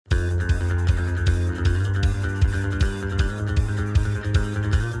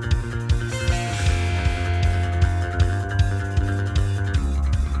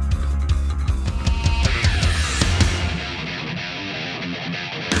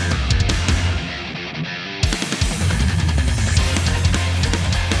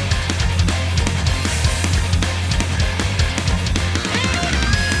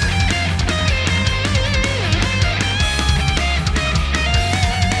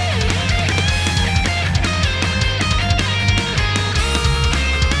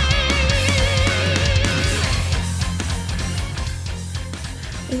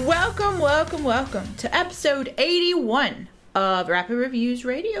welcome to episode 81 of Rapid Reviews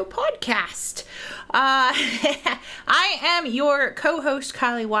Radio Podcast. I am your co-host,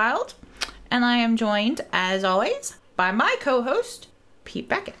 Kylie Wild, and I am joined, as always, by my co-host, Pete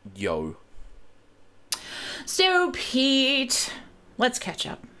Beckett. Yo. So, Pete, let's catch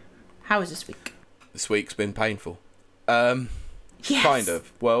up. How was this week? This week's been painful. Yes. Kind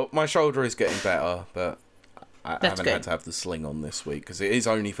of. Well, my shoulder is getting better, but I haven't good. had to have the sling on this week because it is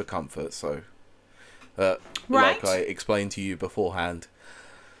only for comfort. So, Right. like I explained to you beforehand,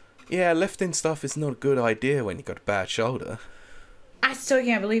 yeah, lifting stuff is not a good idea when you got a bad shoulder. I still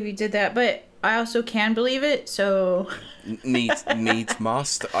can't believe you did that, but I also can believe it, so... Needs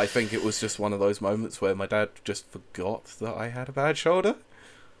must. I think it was just one of those moments where my dad just forgot that I had a bad shoulder.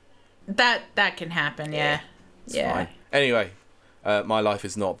 That can happen, yeah. It's fine. Anyway, my life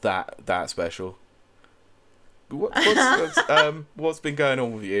is not that special. What's been going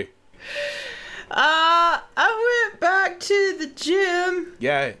on with you? I went back to the gym.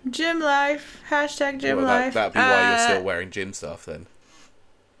 Yeah. Gym life. Hashtag gym life. That'd be why you're still wearing gym stuff then.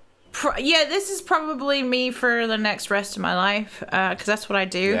 Yeah, this is probably me for the next rest of my life, because that's what I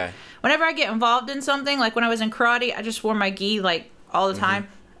do. Yeah. Whenever I get involved in something, like when I was in karate, I just wore my gi like all the time,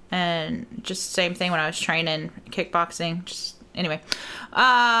 and just same thing when I was training kickboxing. Just anyway,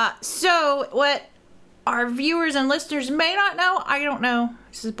 so what our viewers and listeners may not know, I don't know.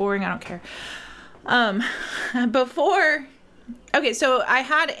 This is boring. I don't care. Okay, so I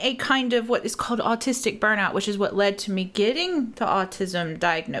had a kind of what is called autistic burnout, which is what led to me getting the autism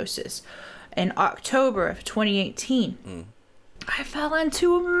diagnosis in October of 2018. I fell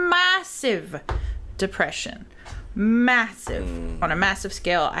into a massive depression. Massive. On a massive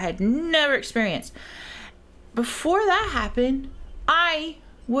scale I had never experienced. Before that happened, I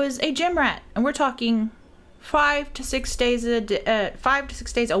was a gym rat. And we're talking 5 to 6 days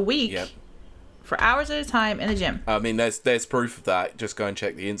a week. Yep. For hours at a time in the gym. I mean, there's proof of that. Just go and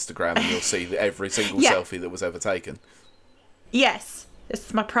check the Instagram and you'll see every single selfie that was ever taken. Yes. This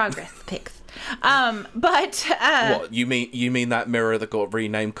is my progress pics. But what, you mean that mirror that got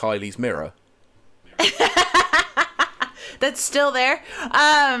renamed Kylie's Mirror? That's still there.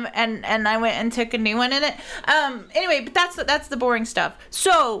 And I went and took a new one in it. Anyway, but that's the boring stuff.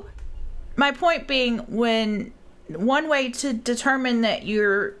 So my point being, when one way to determine that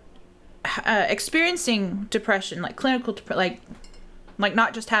you're experiencing depression, like clinical like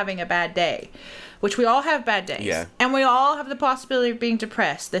not just having a bad day, which we all have bad days, and we all have the possibility of being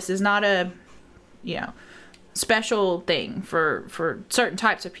depressed. This is not a special thing for certain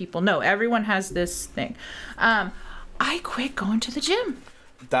types of people. No, everyone has this thing. I quit going to the gym.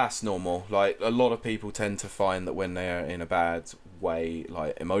 That's normal. Like, a lot of people tend to find that when they're in a bad way,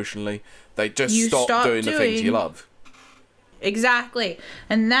 like emotionally, they just stop doing the things you love. Exactly.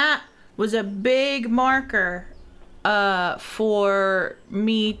 And that was a big marker for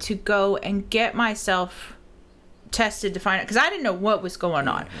me to go and get myself tested to find out, because I didn't know what was going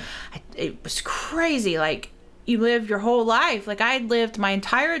on. It was crazy. Like, you live your whole life. Like, I had lived my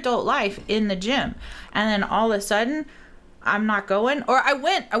entire adult life in the gym, and then all of a sudden I'm not going. Or I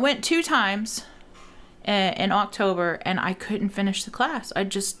went 2 times in October, and I couldn't finish the class. I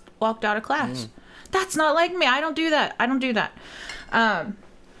just walked out of class. That's not like me. I don't do that.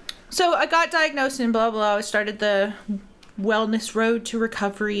 So I got diagnosed and blah, blah. I started the wellness road to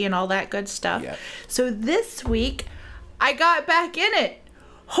recovery and all that good stuff. Yeah. So this week, I got back in it.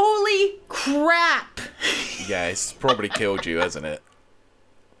 Holy crap. Yeah, it's probably killed you, hasn't it?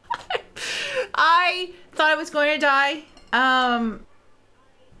 I thought I was going to die. I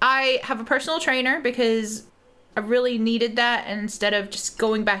have a personal trainer because I really needed that. And instead of just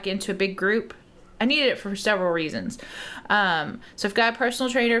going back into a big group, I needed it for several reasons. So I've got a personal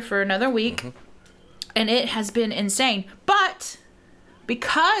trainer for another week, and it has been insane. But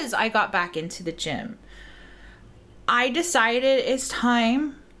because I got back into the gym, I decided it's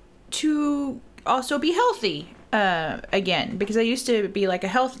time to also be healthy again, because I used to be like a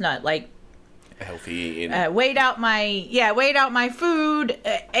health nut, like healthy eating. Weighed out my food,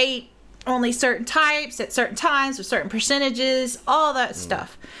 ate only certain types at certain times with certain percentages, all that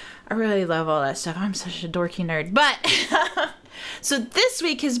stuff. I really love all that stuff. I'm such a dorky nerd. But so this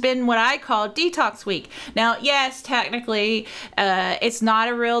week has been what I call detox week. Now, yes, technically, it's not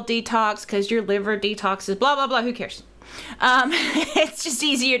a real detox because your liver detoxes, blah, blah, blah. Who cares? It's just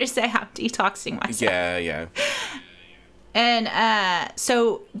easier to say I'm detoxing myself. Yeah. And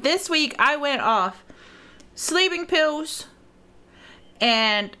so this week I went off sleeping pills,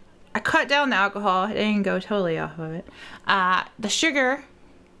 and I cut down the alcohol. I didn't go totally off of it. The sugar,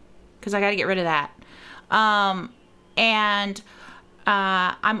 because I got to get rid of that. And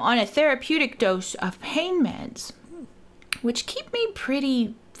I'm on a therapeutic dose of pain meds, which keep me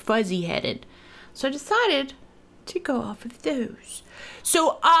pretty fuzzy-headed. So I decided to go off of those.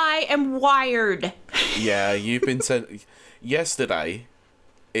 So I am wired. Yeah, you've been sent... Yesterday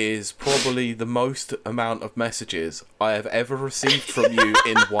is probably the most amount of messages I have ever received from you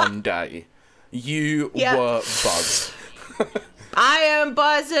in one day. You were buzzed. I am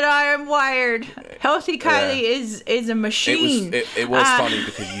buzzed and I am wired. Healthy Kylie is a machine. It was funny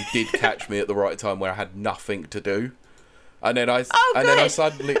because you did catch me at the right time where I had nothing to do. And then I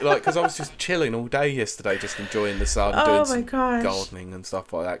suddenly, like, because I was just chilling all day yesterday, just enjoying the sun, doing some gardening and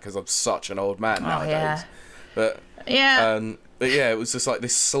stuff like that, because I'm such an old man nowadays. Yeah. But yeah, it was just like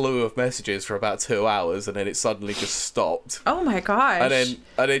this slew of messages for about 2 hours, and then it suddenly just stopped. Oh my gosh! And then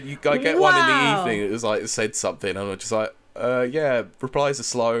I get one in the evening. It was like it said something, and I'm just like, yeah, replies are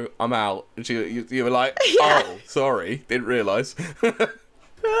slow. I'm out. And you were like, oh, sorry, didn't realise.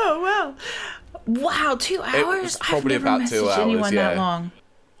 Oh wow, 2 hours. It was probably about 2 hours. Anyone that long?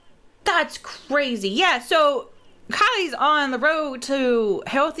 That's crazy. Yeah. So Kylie's on the road to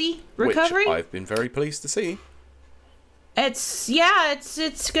healthy recovery. Which I've been very pleased to see. It's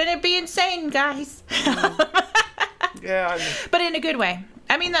gonna be insane, guys. Yeah, but in a good way.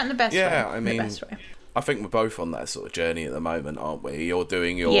 I mean that in the best way. Yeah, I mean, I think we're both on that sort of journey at the moment, aren't we? You're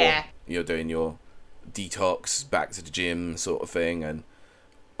doing your detox, back to the gym sort of thing, and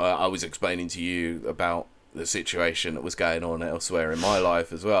I was explaining to you about the situation that was going on elsewhere in my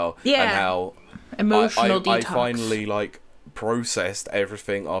life as well. Yeah. And how emotional detox. I finally processed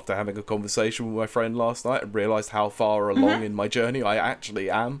everything after having a conversation with my friend last night and realised how far along in my journey I actually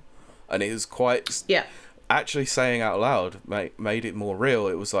am. And it was quite... Yeah. Actually saying out loud made it more real.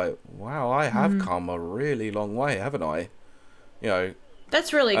 It was like, wow, I have come a really long way, haven't I? You know...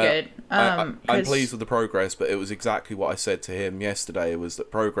 That's really good. I'm pleased with the progress, but it was exactly what I said to him yesterday, was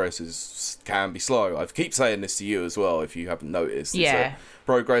that progress can be slow. I keep saying this to you as well, if you haven't noticed. Yeah.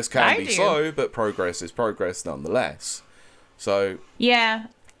 Progress can be slow, but progress is progress nonetheless. So... Yeah.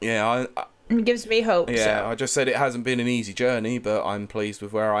 Yeah, it gives me hope. Yeah, so. I just said it hasn't been an easy journey, but I'm pleased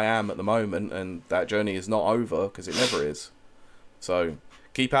with where I am at the moment, and that journey is not over, because it never is. So,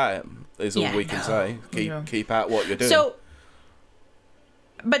 keep at it, is all we can say. Keep at what you're doing.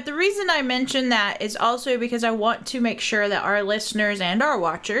 But the reason I mention that is also because I want to make sure that our listeners and our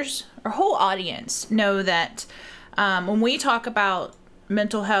watchers, our whole audience, know that when we talk about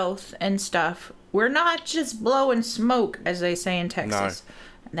mental health and stuff, we're not just blowing smoke, as they say in Texas. No.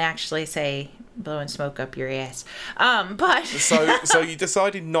 They actually say blowing smoke up your ass. But so you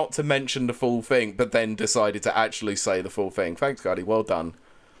decided not to mention the full thing, but then decided to actually say the full thing. Thanks, Cardi. Well done.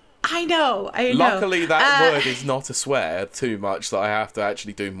 I know. Luckily, that word is not a swear too much that I have to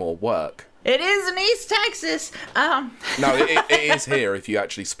actually do more work. It is in East Texas. No, it is here if you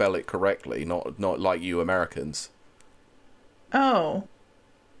actually spell it correctly, not like you Americans. Oh.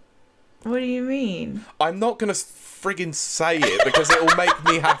 What do you mean? I'm not going to friggin' say it because it will make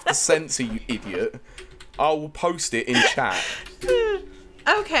me have to censor you, idiot. I will post it in chat.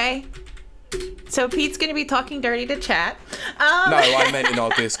 Okay. So Pete's going to be talking dirty to chat. No, I meant in our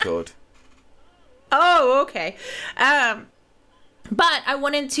Discord. Oh, okay. But I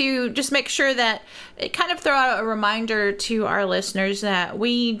wanted to just make sure that it kind of throw out a reminder to our listeners that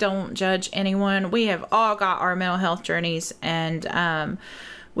we don't judge anyone. We have all got our mental health journeys, and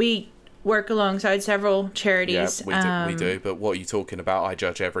we work alongside several charities. Yeah, we do. But what are you talking about? I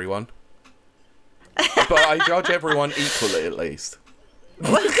judge everyone. But I judge everyone equally, at least.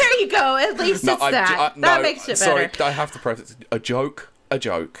 Well, there you go. At least it's that. That makes it better. Sorry, I have to preface a joke.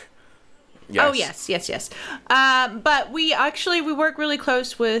 Yes. Oh, yes. But we work really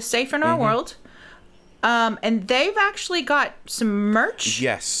close with Safe in Our World. And they've actually got some merch.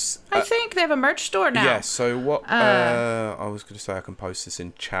 Yes. I think they have a merch store now. Yes, so what... I was going to say I can post this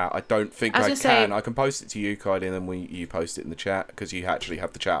in chat. I don't think I can. I can post it to you, Kylie, and then you post it in the chat, because you actually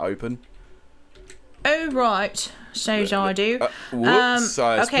have the chat open. Oh, right. So I do. Whoops,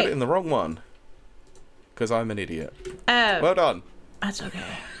 I put it in the wrong one. Because I'm an idiot. Well done. That's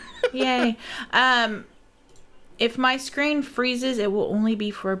okay. Yay. If my screen freezes, it will only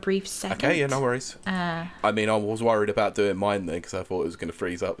be for a brief second. Okay, yeah, no worries. I mean, I was worried about doing mine then, because I thought it was going to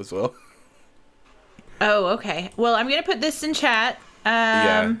freeze up as well. Oh, okay. Well, I'm going to put this in chat.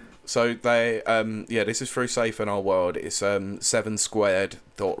 Yeah. So they, this is through Safe in Our World. It's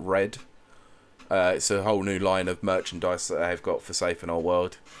 7squared.red. It's a whole new line of merchandise that they've got for Safe in Our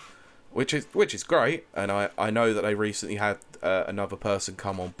World, which is great. And I know that they recently had another person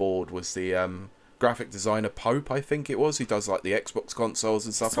come on board. Was the graphic designer Pope, I think it was. He does like the Xbox consoles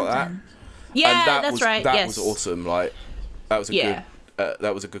and stuff like that. Yeah, that's right. That was awesome. Like, That was a Yeah. good.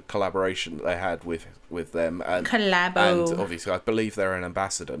 That was a good collaboration that they had with them, and Collabo. And obviously, I believe they're an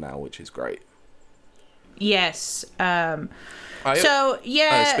ambassador now, which is great. Yes. So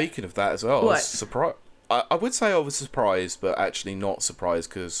yeah. speaking of that as well, I What? was surprised. I would say I was surprised, but actually not surprised,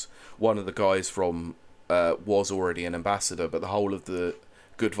 because one of the guys from was already an ambassador, but the whole of the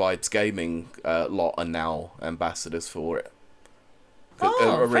Good Vibes Gaming lot are now ambassadors for it.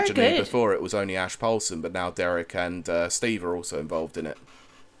 Oh, very Originally, good. before it was only Ash Paulson, but now Derek and Steve are also involved in it.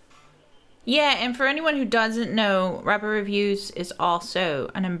 Yeah, and for anyone who doesn't know, Rapper Reviews is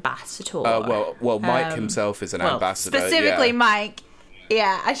also an ambassador. Well, Mike himself is an ambassador. Specifically yeah. Mike.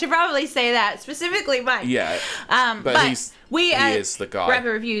 Yeah, I should probably say that. Specifically Mike. Yeah. But he is the guy.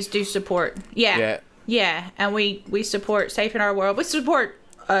 Rapper Reviews do support. Yeah. Yeah, and we support Safe in Our World. We support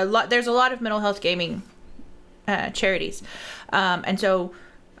a lot. There's a lot of mental health gaming charities. And so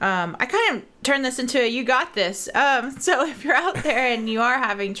I kind of turned this into a you got this. So if you're out there and you are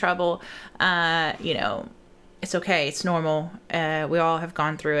having trouble, it's okay. It's normal. We all have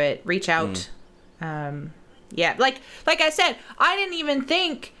gone through it. Reach out. Yeah, like I said, I didn't even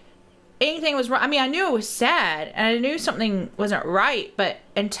think anything was wrong. I mean, I knew it was sad and I knew something wasn't right, but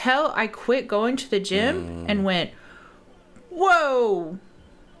until I quit going to the gym and went, whoa,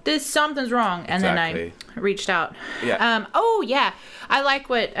 something's wrong. And Exactly. then I reached out. Yeah. Yeah. I like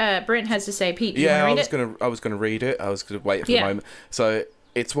what Brent has to say. Pete, do you Yeah, want to read it? I was gonna read it. I was gonna wait for Yeah. the moment. So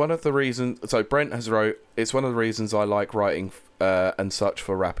it's one of the reasons. So Brent has wrote. It's one of the reasons I like writing and such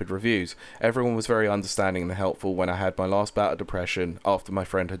for Rapid Reviews. Everyone was very understanding and helpful when I had my last bout of depression after my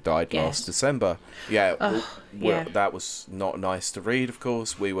friend had died Yes. last December. Yeah, yeah. That was not nice to read. Of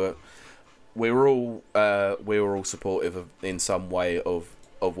course, we were all supportive in some way of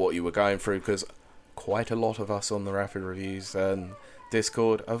what you were going through, because quite a lot of us on the Rapid Reviews and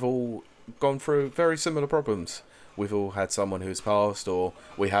Discord have all gone through very similar problems. We've all had someone who's passed, or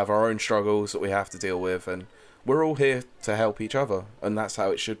we have our own struggles that we have to deal with, and we're all here to help each other, and that's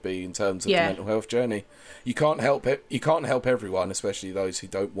how it should be in terms of the mental health journey. You can't help it. You can't help everyone, especially those who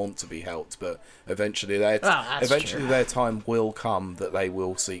don't want to be helped. But eventually, their time will come that they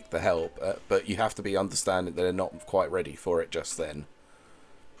will seek the help. But you have to be understanding that they're not quite ready for it just then.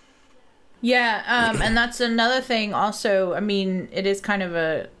 Yeah, and that's another thing also. I mean, it is kind of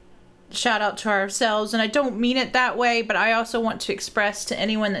a shout out to ourselves, and I don't mean it that way, but I also want to express to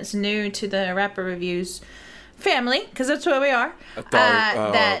anyone that's new to the Rapper Reviews family, because that's what we are.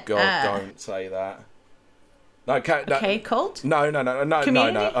 Don't say that. No, Okay, cult? No.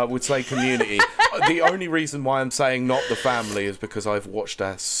 Community? No. I would say community. The only reason why I'm saying not the family is because I've watched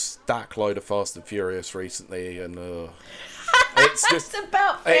a stack load of Fast and Furious recently, and it's just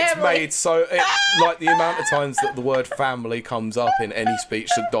about family. It's made so like the amount of times that the word family comes up in any speech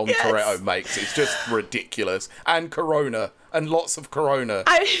that Dom Toretto makes, it's just ridiculous. And Corona. And lots of Corona.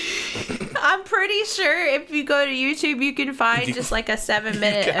 I'm pretty sure if you go to YouTube, you can find just like a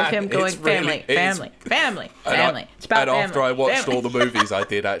 7-minute of him going family. It's about family. After I watched all the movies, I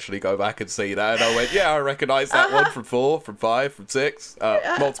did actually go back and see that, and I went, yeah, I recognise that one from 4, from 5, from 6,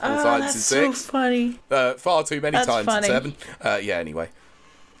 multiple times in 6. That's so funny. Far too many times in 7. Yeah, anyway.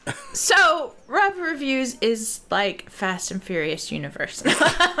 So, Rapper Reviews is like Fast and Furious universe.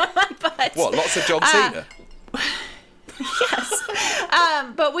 But, what, lots of John Cena? Yes.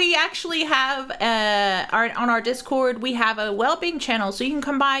 But we actually have on our Discord, we have a well-being channel, so you can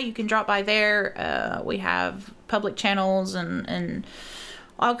come by, you can drop by there. We have public channels and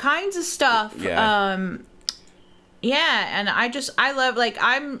all kinds of stuff. Yeah. And I love, like,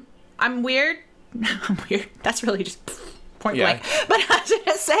 I'm weird. I'm weird. That's really just point blank. But I was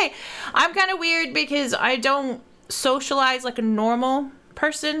gonna say, I'm kind of weird because I don't socialize like a normal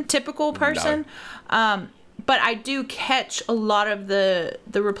person, typical person. No. But I do catch a lot of the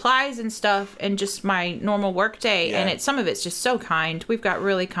replies and stuff in just my normal work day, and some of it's just so kind. We've got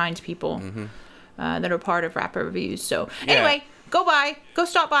really kind people that are part of Rapper Reviews. So anyway, go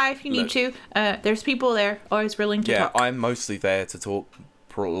stop by if you need to. There's people there, always willing to talk. Yeah, I'm mostly there to talk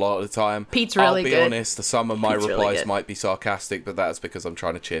for a lot of the time. Pete's really good. I'll be honest, some of my Pete's replies really might be sarcastic, but that's because I'm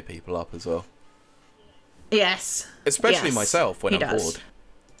trying to cheer people up as well. Yes. Especially myself when I'm bored.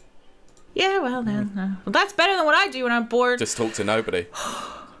 Yeah, well then, well, that's better than what I do when I'm bored. Just talk to nobody.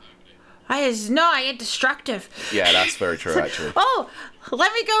 I get destructive. Yeah, that's very true, actually. Oh,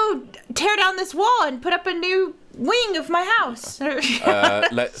 let me go tear down this wall and put up a new wing of my house.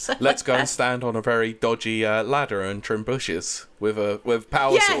 Let's go and stand on a very dodgy ladder and trim bushes with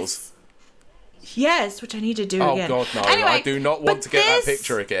power saws. Yes, which I need to do again. Oh God, no! Anyway, I do not want to get that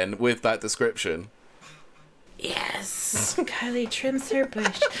picture again with that description. Yes, Kylie trims her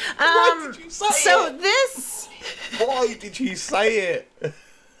bush. Why did you say so it? this, Why did you say it?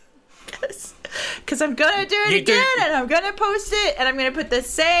 because I'm gonna do it again, and I'm gonna post it, and I'm gonna put the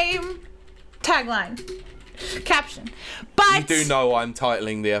same tagline, caption. But You do know I'm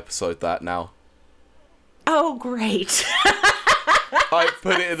titling the episode that now. oh, great. I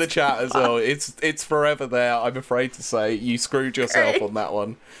put it in the chat as well. It's forever there. I'm afraid to say you screwed yourself Great. on that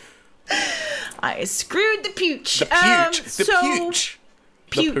one. I screwed the pooch. The pooch. The so, pooch.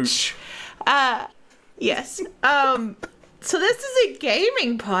 The Pooch. pooch. Yes. So this is a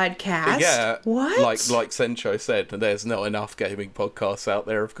gaming podcast. Yeah. What? Like Sencho said, there's not enough gaming podcasts out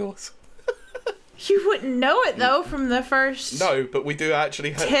there, of course. You wouldn't know it though from the first No, but we do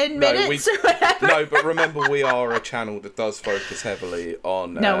actually 10 minutes or whatever. No, but remember we are a channel that does focus heavily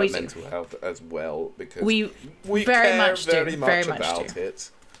on No, we do. mental health as well, because We we very care much do. very much Very much about do. it.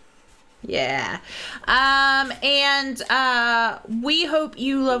 Yeah. And we hope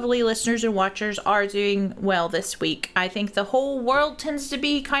you lovely listeners and watchers are doing well this week. I think the whole world tends to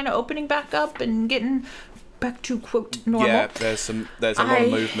be kind of opening back up and getting back to quote normal. Yeah, there's a lot of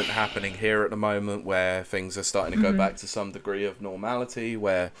movement happening here at the moment where things are starting to go back to some degree of normality,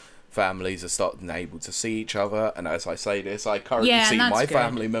 where families are starting able to see each other. And as I say this, I currently see that's my good.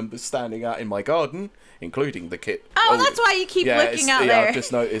 family members standing out in my garden, including the kid. Oh, that's why you keep looking out there. I've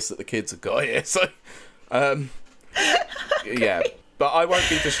just noticed that the kids have got here, so yeah. But I won't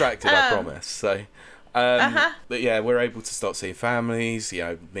be distracted, I promise. So but yeah, we're able to start seeing families,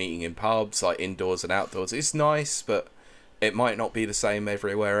 meeting in pubs, like indoors and outdoors. It's nice, but it might not be the same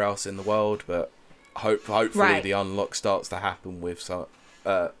everywhere else in the world. But hopefully Right. the unlock starts to happen with some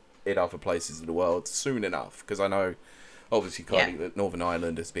in other places in the world soon enough. Because I know, obviously, Kylie, that Northern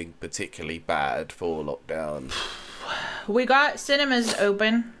Ireland has been particularly bad for lockdown. We got cinemas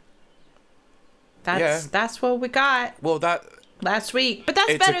open. That's what we got Well, that last week. But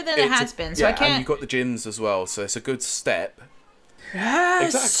that's better than it has been, so I and can't. you've got the gyms as well, so it's a good step.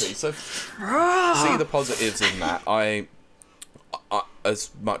 Yes. Exactly. So see the positives in that. I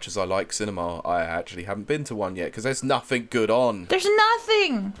as much as I like cinema, I actually haven't been to one yet because there's nothing good on. There's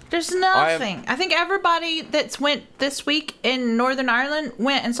nothing. I think everybody that's went this week in Northern Ireland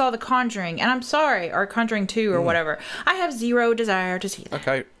went and saw The Conjuring, and I'm sorry, or Conjuring 2 or whatever. I have zero desire to see that.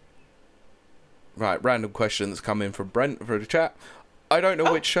 Okay. Right, random question that's come in from Brent for the chat. I don't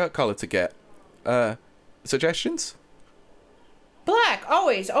know which shirt colour to get. Suggestions? Black,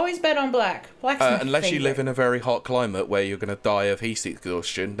 always bet on black. Black's my Unless you favorite. live in a very hot climate where you're going to die of heat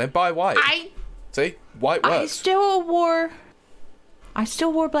exhaustion, then buy white. See? White I works. still wore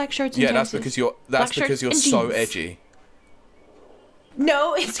black shirts and Yeah, that's dresses. because Black you're shirts and so jeans. edgy.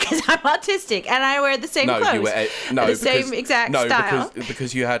 No, it's because I'm autistic and I wear the same No, clothes. you were same exact style.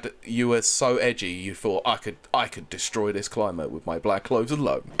 because you were so edgy. You thought I could destroy this climate with my black clothes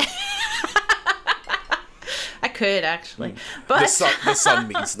alone. I could actually, but The sun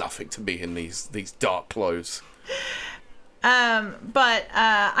means nothing to me in these dark clothes. but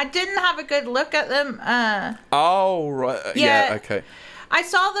I didn't have a good look at them. Oh right, yeah, okay. I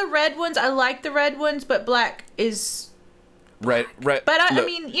saw the red ones. I like the red ones, but black is. Red. But I look,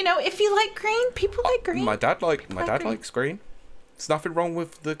 mean, if you like green, people like green. My dad green. likes green. There's nothing wrong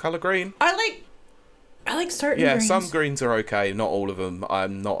with the colour green. I like certain Yeah, greens. some greens are okay, not all of them.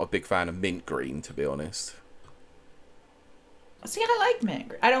 I'm not a big fan of mint green, to be honest. See, I like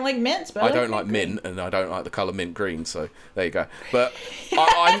mint. I don't like mints, but I don't like mint, and I don't like the colour mint green. So there you go. But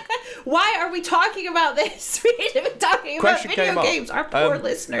I'm Why are we talking about this? We need to be talking about question video came up. games. Our poor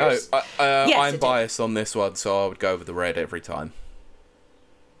listeners. No, Yes, I'm it did. biased on this one, so I would go with the red every time.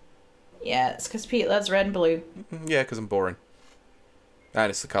 Yeah, it's because Pete loves red and blue. Yeah, because I'm boring. And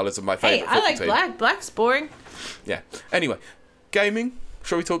it's the colours of my Hey, favourite I football like team. black. Black's boring. Yeah. Anyway, gaming.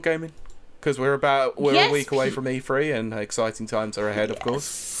 Shall we talk gaming? Because we're Yes, a week away Pete. from E3, and exciting times are ahead, of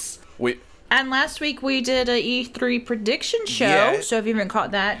course. And last week we did a E3 prediction show, Yeah. so if you haven't caught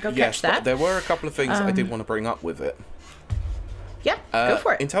that, go catch But that. there were a couple of things I did want to bring up with it. Yeah, go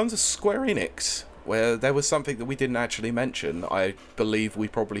for it. In terms of Square Enix, where there was something that we didn't actually mention, I believe we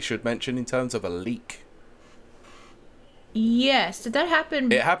probably should mention in terms of a leak. Yes, did that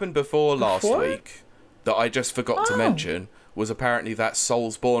happen? It happened before last Before? week that I just forgot to Oh. mention was apparently that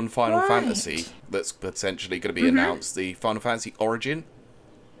Soulsborne Final Right. Fantasy that's potentially going to be announced, the Final Fantasy Origin.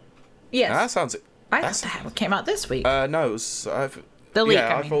 Yes. Now, that sounds... I thought that came out this week. no, it was... The leak, Yeah,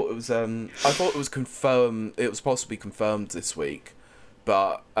 I I mean. thought it was... I thought it was confirmed... It was possibly confirmed this week,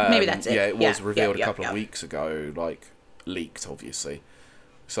 but... Maybe that's it. Yeah, it was Yeah, revealed yeah, a couple yeah. of weeks ago, leaked, obviously.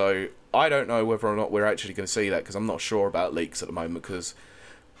 So, I don't know whether or not we're actually going to see that, because I'm not sure about leaks at the moment, because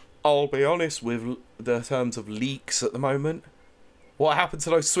I'll be honest with the terms of leaks at the moment. What happened to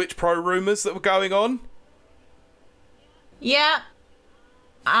those Switch Pro rumours that were going on? Yeah.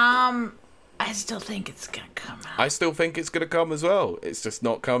 I still think it's gonna come out. I still think it's going to come as well. It's just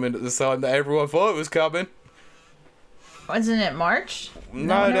not coming at the time that everyone thought it was coming. Wasn't it March?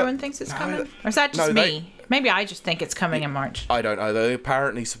 No, everyone thinks it's coming? Or is that just me? Maybe I just think it's coming in March. I don't know. They're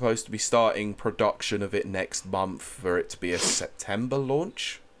apparently supposed to be starting production of it next month for it to be a September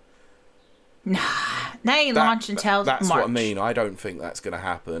launch. Nah, they ain't launch until that's March. What I mean. I don't think that's going to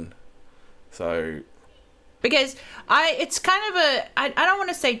happen. So... Because it's kind of I don't want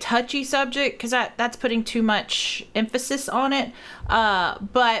to say touchy subject because that's putting too much emphasis on it.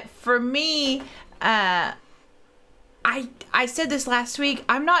 But for me, I said this last week.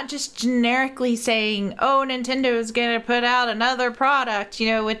 I'm not just generically saying, oh, Nintendo is going to put out another product,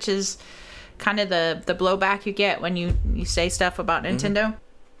 which is kind of the blowback you get when you say stuff about Nintendo.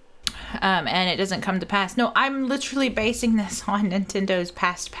 And it doesn't come to pass. No, I'm literally basing this on Nintendo's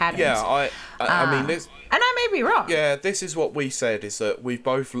past patterns. Yeah, I mean, this... And I may be wrong. Yeah, this is what we said, is that we've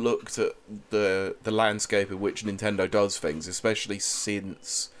both looked at the landscape in which Nintendo does things, especially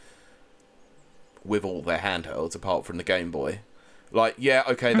since with all their handhelds, apart from the Game Boy. Like, yeah,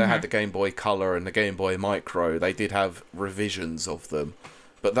 okay, they had the Game Boy Color and the Game Boy Micro. They did have revisions of them.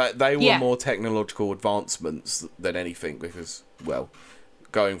 But they were more technological advancements than anything, because, well...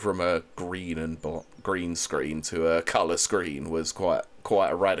 Going from a green screen to a colour screen was quite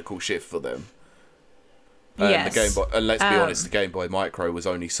a radical shift for them. And the Game Boy, and let's be honest, the Game Boy Micro was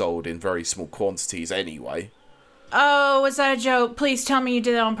only sold in very small quantities anyway. Oh, was that a joke? Please tell me you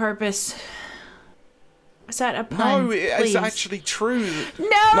did that on purpose. Was that a pun? No, it's actually true.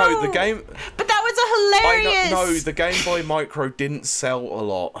 No, the game. But that was hilarious. No, the Game Boy Micro didn't sell a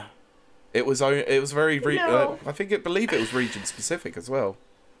lot. It was very. I believe it was region specific as well.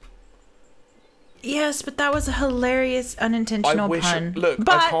 Yes, but that was a hilarious unintentional pun.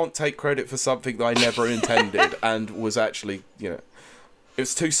 I can't take credit for something that I never intended and was actually, it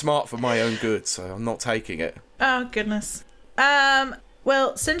was too smart for my own good, so I'm not taking it. Oh goodness.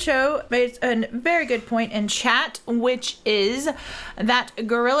 Well, Sincho made a very good point in chat, which is that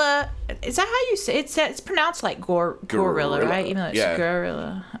Gorilla... Is that how you say it? It's pronounced like Gorilla, right? Even though it's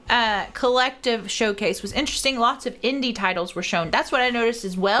Gorilla. Collective showcase was interesting. Lots of indie titles were shown. That's what I noticed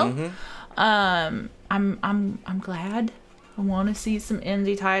as well. I'm glad. I want to see some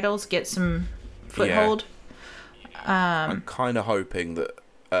indie titles get some foothold. Yeah. I'm kind of hoping that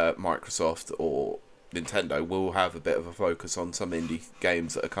Microsoft or Nintendo will have a bit of a focus on some indie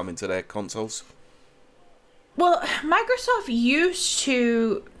games that are coming to their consoles. Well, Microsoft used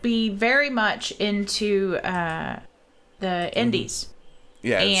to be very much into the indies.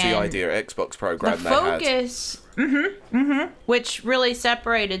 Yeah, it's the Idea Xbox program the focus, which really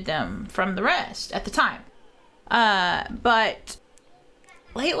separated them from the rest at the time. But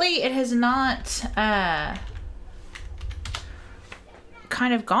lately it has not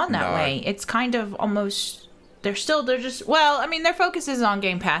kind of gone that way. It's kind of almost... Their focus is on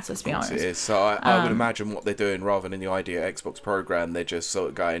Game Pass, let's be honest. It is. So I would imagine what they're doing, rather than the Idea Xbox program, they're just sort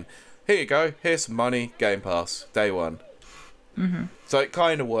of going, here you go, here's some money, Game Pass, day one. So it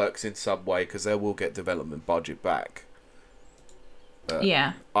kind of works in some way, because they will get development budget back.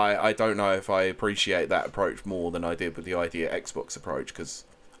 Yeah. I don't know if I appreciate that approach more than I did with the Idea Xbox approach, because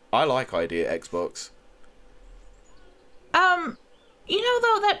I like Idea Xbox.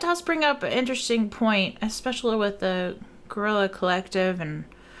 Though, that does bring up an interesting point, especially with the Guerrilla Collective. And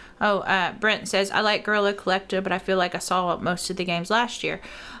Brent says, I like Guerrilla Collective, but I feel like I saw most of the games last year.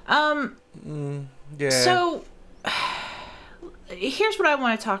 Yeah. So, here's what I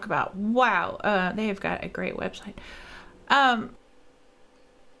want to talk about. Wow, they have got a great website.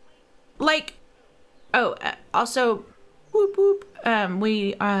 Also, whoop whoop.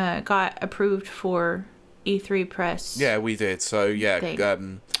 We got approved for E3 press. Yeah, we did. So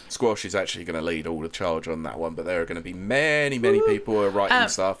Squash is actually going to lead all the charge on that one, but there are going to be many people who are writing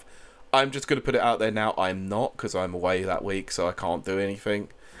stuff. I'm just going to put it out there now. I'm not, because I'm away that week, so I can't do anything.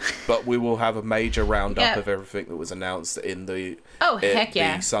 But we will have a major roundup of everything that was announced in the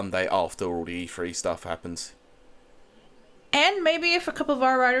the Sunday after all the E3 stuff happens. And maybe if a couple of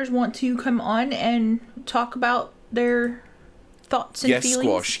our writers want to come on and talk about their thoughts and feelings. Yes,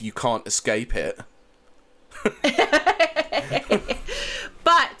 Squash, you can't escape it.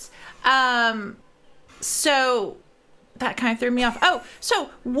 But so that kind of threw me off. Oh,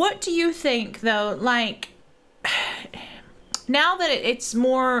 so what do you think though, like now that it's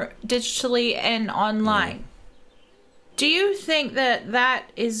more digitally and online, do you think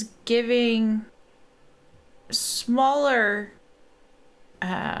that is giving smaller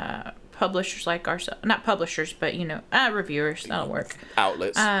publishers like ourselves, not publishers, but reviewers, that'll work.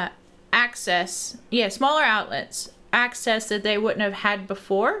 Outlets. Access, smaller outlets, access that they wouldn't have had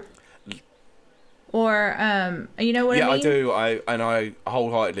before. Or, you know what I mean? Yeah, I do. I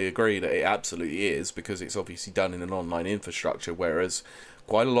wholeheartedly agree that it absolutely is, because it's obviously done in an online infrastructure, whereas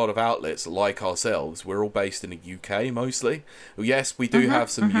quite a lot of outlets like ourselves, we're all based in the UK mostly. Yes, we do have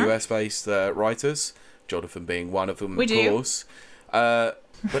some US-based writers, Jonathan being one of them, of course.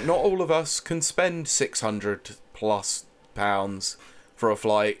 But not all of us can spend £600 plus for a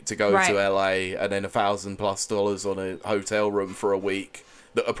flight to go to LA, and then $1,000 plus on a hotel room for a week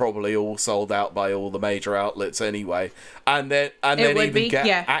that are probably all sold out by all the major outlets anyway, and then even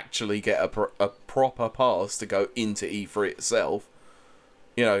actually get a proper pass to go into E3 itself.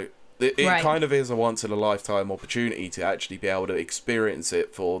 You know, it kind of is a once in a lifetime opportunity to actually be able to experience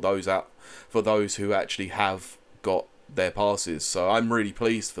it for those who actually have got their passes. So I'm really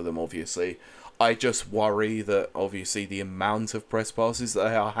pleased for them, obviously. I just worry that obviously the amount of press passes that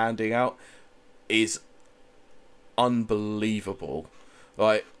they are handing out is unbelievable.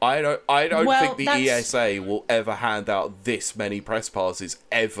 Like, I don't think the ESA will ever hand out this many press passes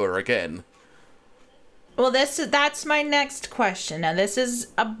ever again. Well, that's my next question. Now, this is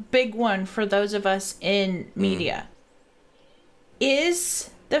a big one for those of us in media.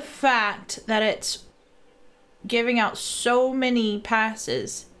 Is the fact that it's giving out so many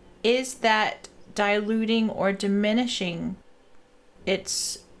passes, is that diluting or diminishing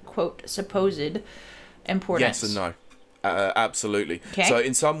its, quote, supposed importance? Yes and no. Absolutely. Okay. So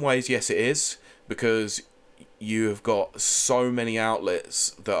in some ways, yes, it is, because you have got so many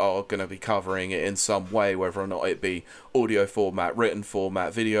outlets that are going to be covering it in some way, whether or not it be audio format, written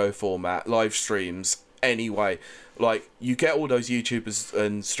format, video format, live streams, anyway. Like, you get all those YouTubers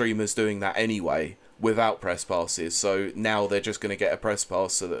and streamers doing that anyway without press passes, so now they're just going to get a press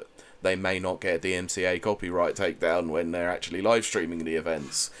pass so that they may not get DMCA copyright takedown when they're actually live streaming the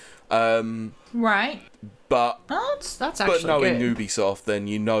events. Right. But that's actually knowing good. Ubisoft, then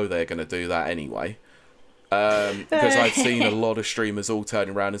you know they're going to do that anyway. Because I've seen a lot of streamers all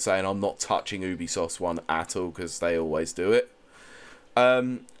turning around and saying, I'm not touching Ubisoft's one at all, because they always do it.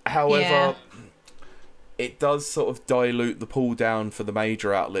 However, it does sort of dilute the pull down for the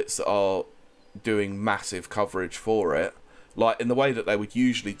major outlets that are doing massive coverage for it. Like, in the way that they would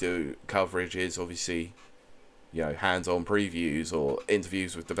usually do coverage is obviously, you know, hands-on previews or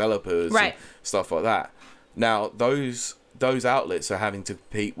interviews with developers and stuff like that. Now, those outlets are having to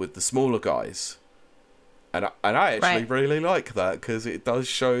compete with the smaller guys. And I actually really like that, because it does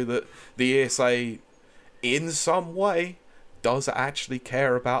show that the ESA, in some way, does actually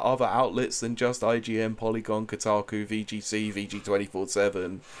care about other outlets than just IGN, Polygon, Kotaku, VGC,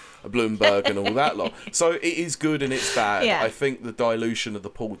 VG247, Bloomberg, and all that lot. So it is good and it's bad. Yeah. I think the dilution of the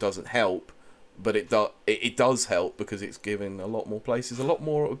pool doesn't help, but it does help, because it's giving a lot more places a lot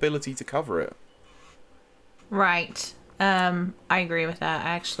more ability to cover it. Right. I agree with that. I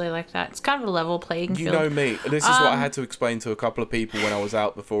actually like that. It's kind of a level playing field. You know me. This is what I had to explain to a couple of people when I was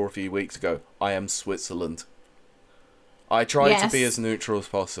out before a few weeks ago. I am Switzerland. I try to be as neutral as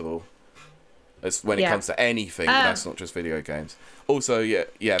possible as when it comes to anything. That's not just video games. Also,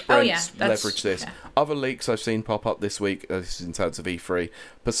 Brent's leveraged this. Yeah. Other leaks I've seen pop up this week, this is in terms of E3,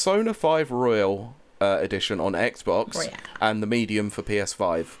 Persona 5 Royal Edition on Xbox and the Medium for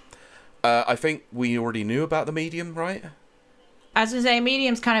PS5. I think we already knew about the Medium, right? I was going to say,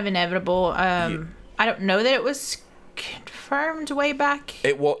 Medium's kind of inevitable. I don't know that it was confirmed way back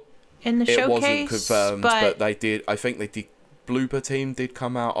in the showcase. It wasn't confirmed, but they did. I think they did. Blooper Team did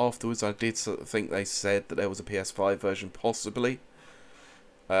come out afterwards. I did think they said that there was a PS5 version, possibly.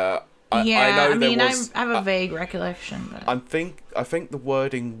 I have a vague recollection. But I think the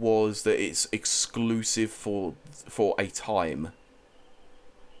wording was that it's exclusive for a time.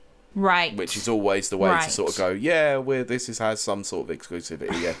 Right. Which is always the way to sort of go, has some sort of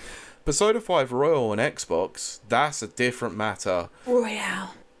exclusivity, yeah. Persona 5 Royal on Xbox, that's a different matter.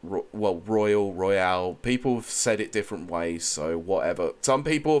 Royale. Royale. People have said it different ways, so whatever. Some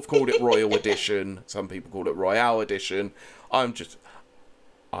people have called it Royal Edition. Some people call it Royale Edition. I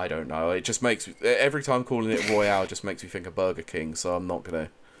don't know. It just makes... Every time calling it Royale just makes me think of Burger King, so I'm not going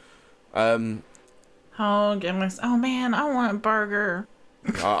to... Oh, goodness. Oh, man, I want a burger.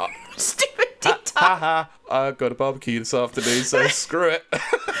 Stupid TikTok. I got a barbecue this afternoon, so screw it.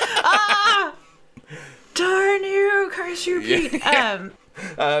 Darn you, curse you, Pete.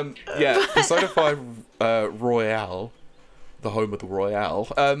 Persona 5 Royale, the home of the Royale.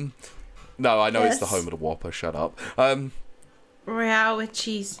 No, I know it's the home of the Whopper. Shut up. Royale with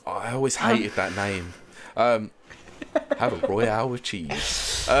cheese. I always hated that name. Have a Royale with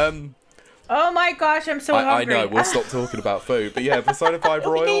cheese. Oh my gosh, I'm so I hungry. know, we'll stop talking about food. But yeah, Persona 5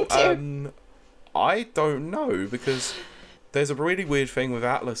 We Royal, need to. I don't know, because there's a really weird thing with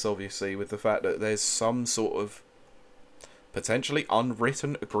Atlas, obviously, with the fact that there's some sort of potentially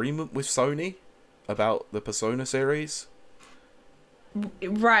unwritten agreement with Sony about the Persona series.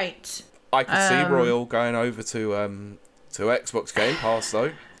 Right. I could see Royal going over to Xbox Game Pass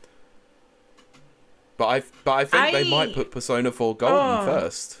though. But I think they might put Persona 4 Golden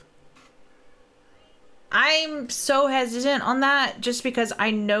first. I'm so hesitant on that just because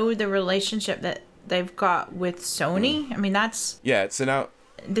I know the relationship that they've got with Sony. I mean, Yeah, it's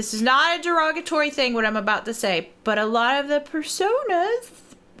this is not a derogatory thing what I'm about to say, but a lot of the Personas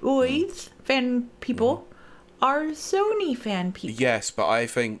fan people are Sony fan people. Yes, but I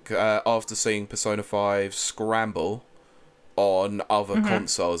think after seeing Persona 5 Scramble on other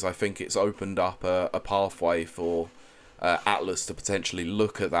consoles, I think it's opened up a pathway for Atlas to potentially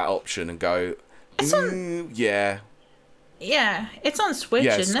look at that option and go, yeah. Yeah, it's on Switch,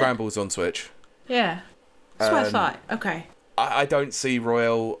 isn't Scramble's on Switch. Yeah. That's what I thought. Okay. I don't see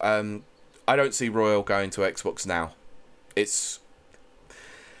Royal going to Xbox now. It's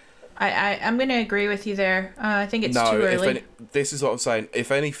I'm going to agree with you there. I think it's too early. This is what I'm saying.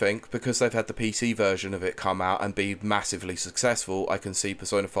 If anything, because they've had the PC version of it come out and be massively successful, I can see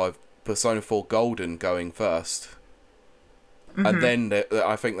Persona 4 Golden going first. And then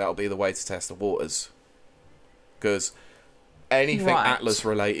I think that'll be the way to test the waters. Because anything Atlas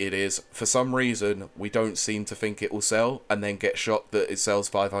related is, for some reason, we don't seem to think it will sell, and then get shocked that it sells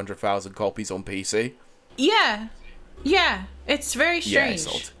 500,000 copies on PC. Yeah. Yeah. It's very strange. Yeah, it's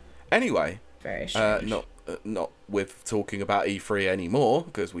odd. Anyway, very strange. Not with talking about E3 anymore,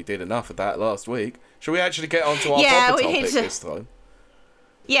 because we did enough of that last week. Shall we actually get onto our proper topic this time?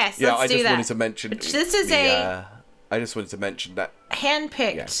 Yes, yeah, let's do that. I just wanted to mention... This is I just wanted to mention that...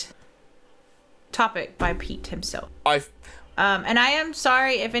 Handpicked topic by Pete himself. And I am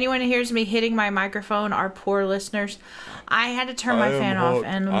sorry if anyone hears me hitting my microphone, our poor listeners. I had to turn my fan off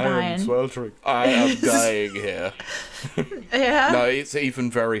and I'm dying. I am sweltering. I am dying here. Yeah? No, it's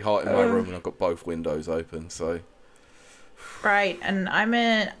even very hot in my room and I've got both windows open, so... Right, and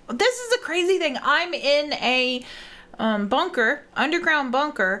this is the crazy thing. I'm in a underground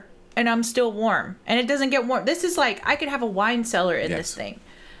bunker, and I'm still warm. And it doesn't get warm. This is like, I could have a wine cellar in this thing.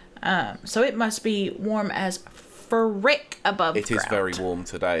 So it must be warm as frick above ground. It is very warm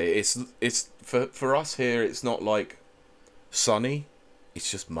today. It's for us here, it's not like sunny.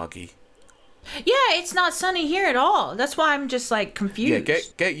 It's just muggy. Yeah, it's not sunny here at all. That's why I'm just like confused. Yeah,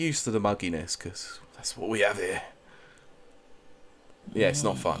 get used to the mugginess, because that's what we have here. Yeah, it's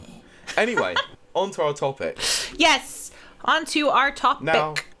not fun. Anyway, on to our topic. Yes, on to our topic.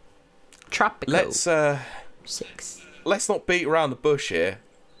 Now, Tropico. Let's not beat around the bush here.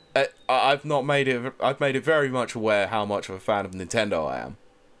 I've made it very much aware how much of a fan of Nintendo I am.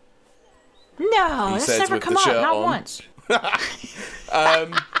 No, that's never come up, not once. But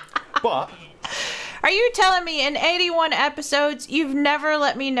are you telling me in 81 episodes you've never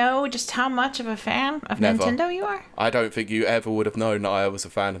let me know just how much of a fan of Nintendo you are? I don't think you ever would have known that I was a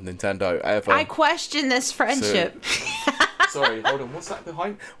fan of Nintendo, ever. I question this friendship. Sorry, hold on. What's that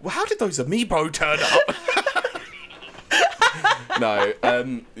behind? Well, how did those amiibo turn up? No,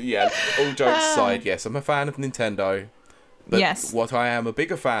 all jokes aside, yes, I'm a fan of Nintendo. But yes. What I am a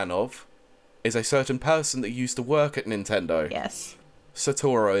bigger fan of is a certain person that used to work at Nintendo. Yes.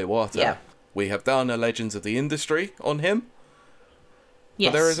 Satoru Iwata. Yeah. We have done a Legends of the Industry on him.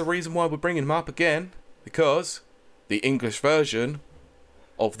 Yes. But there is a reason why we're bringing him up again. Because the English version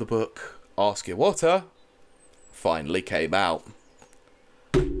of the book Ask Iwata finally came out.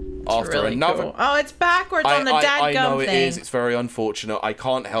 After really another... Cool. Oh, it's backwards on the dadgum thing. I know it is. It's very unfortunate. I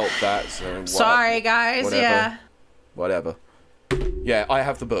can't help that. So sorry, guys. Whatever. Yeah. Whatever. Yeah, I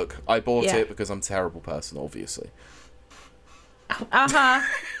have the book. I bought it because I'm a terrible person, obviously. Fandom,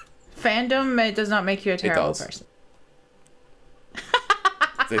 it does not make you a terrible person.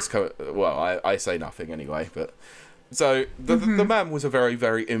 I say nothing anyway, but... So, the man was a very,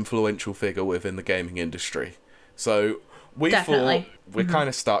 very influential figure within the gaming industry. So, we thought we're kind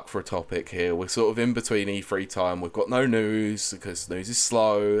of stuck for a topic here. We're sort of in between E3 time. We've got no news, because news is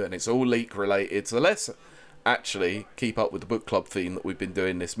slow, and it's all leak related. So, let's actually keep up with the book club theme that we've been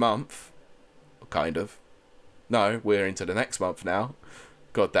doing this month. Kind of. No, we're into the next month now.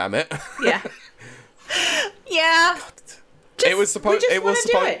 God damn it. Yeah. Yeah. It was supposed. Yeah, we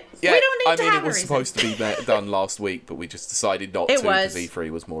don't need to have it was supposed to be done last week, but we just decided not to because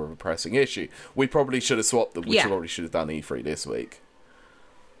E3 was more of a pressing issue. We probably should have swapped them. We probably should have done E3 this week.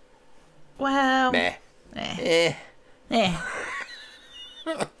 Well. Meh.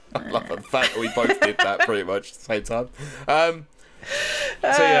 I love the fact that we both did that pretty much at the same time.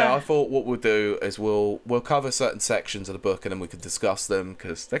 So yeah, I thought what we'll do is we'll cover certain sections of the book and then we can discuss them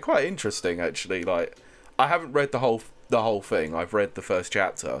because they're quite interesting actually. Like, I haven't read the whole thing. I've read the first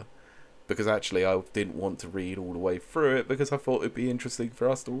chapter because actually I didn't want to read all the way through it because I thought it'd be interesting for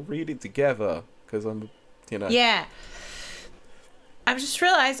us to read it together because Yeah. I've just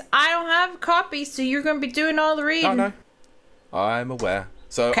realized I don't have a copy, so you're going to be doing all the reading. Oh no, I'm aware.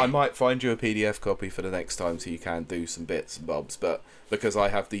 So Okay. I might find you a PDF copy for the next time so you can do some bits and bobs, but because I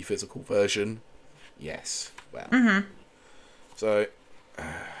have the physical version, yes. Well. Mm-hmm. So,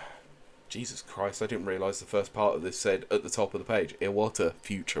 Jesus Christ, I didn't realise the first part of this said at the top of the page, Iwata,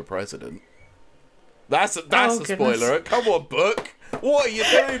 future president. That's a goodness. spoiler. Come on, book. What are you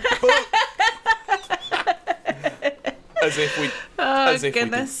doing, book? As if we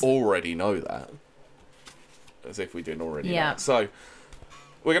didn't already know that. As if we didn't already know that. So,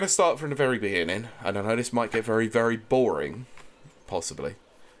 we're going to start from the very beginning. And I know this might get very, very boring. Possibly.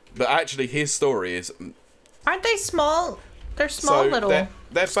 But actually, his story is... Aren't they small? They're small little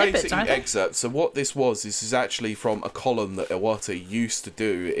they're snippets, basically aren't they? excerpts. So what this is actually from a column that Iwata used to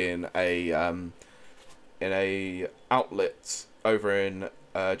do in a outlet over in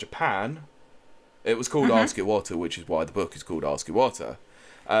Japan. It was called Ask Iwata, which is why the book is called Ask Iwata.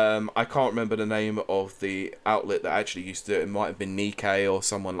 I can't remember the name of the outlet that actually used to do it. It might have been Nikkei or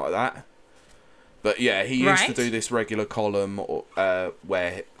someone like that. But yeah, he used to do this regular column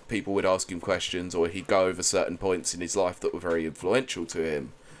where people would ask him questions, or he'd go over certain points in his life that were very influential to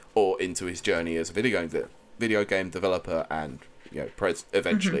him, or into his journey as a video game developer, and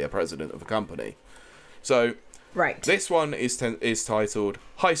eventually a president of a company. So this one is titled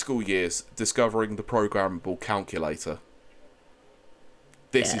High School Years: Discovering the Programmable Calculator.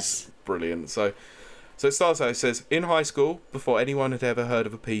 This is brilliant. So it starts out, it says, in high school, before anyone had ever heard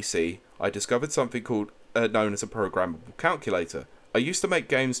of a PC, I discovered something called known as a programmable calculator. I used to make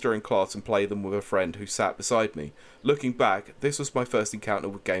games during class and play them with a friend who sat beside me. Looking back, this was my first encounter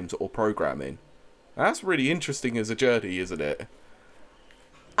with games or programming. That's really interesting as a journey, isn't it?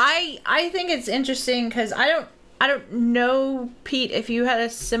 I think it's interesting because I don't know, Pete, if you had a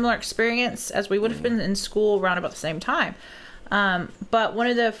similar experience, as we would have been in school around about the same time. But one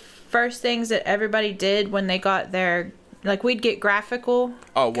of the first things that everybody did when they got their, like, we'd get graphical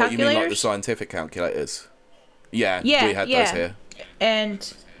calculators. You mean like the scientific calculators? Yeah, we had those here.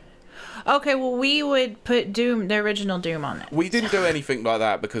 And okay, well, we would put Doom, the original Doom, on it. We didn't do anything like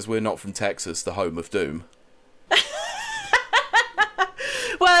that because we're not from Texas, the home of Doom.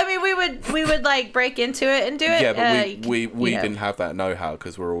 Well, I mean, we would like break into it and do it. Yeah, but we didn't have that know-how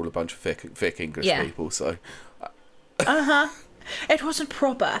because we're all a bunch of thick English people. So. It wasn't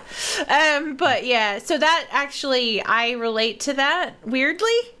proper. But yeah, so that actually, I relate to that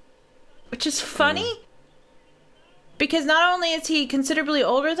weirdly, which is funny. Because not only is he considerably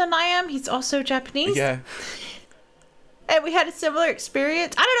older than I am, he's also Japanese. Yeah. And we had a similar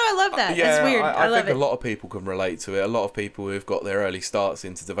experience. I don't know, I love that. It's weird. I love think it. a lot of people can relate to it. A lot of people who've got their early starts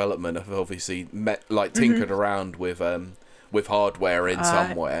into development have obviously tinkered around with hardware in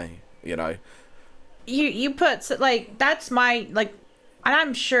some way, You put, like, that's my, like, and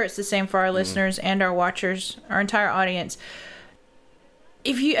I'm sure it's the same for our listeners and our watchers, our entire audience.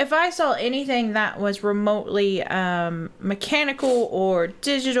 If I saw anything that was remotely mechanical or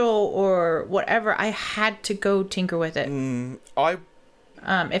digital or whatever, I had to go tinker with it. If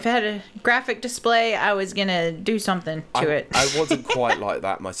it had a graphic display, I was gonna do something to it. I wasn't quite like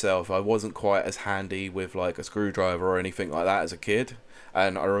that myself. I wasn't quite as handy with like a screwdriver or anything like that as a kid.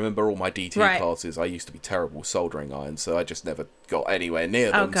 And I remember all my DT classes, I used to be terrible soldering irons, so I just never got anywhere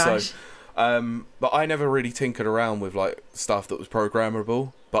near them. Oh, gosh. So, but I never really tinkered around with like stuff that was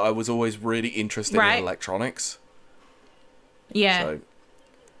programmable. But I was always really interested in electronics. Yeah. So.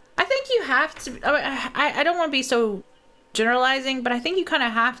 I think you have to. I don't want to be so generalizing, but I think you kind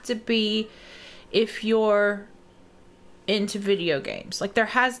of have to be if you're into video games. Like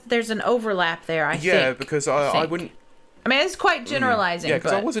there's an overlap there. I think. Yeah, because I wouldn't. I mean, it's quite generalizing. Yeah,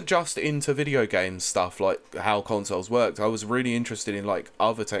 because I wasn't just into video game stuff, like how consoles worked. I was really interested in like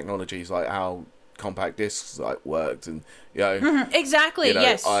other technologies, like how compact discs like worked, and exactly.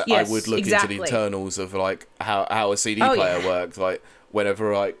 Yes. I would look into the internals of like how a CD player worked. Like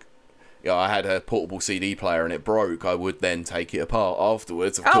whenever like I had a portable CD player and it broke, I would then take it apart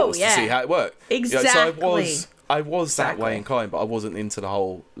afterwards, of course, to see how it worked. Exactly. So I was that way inclined, but I wasn't into the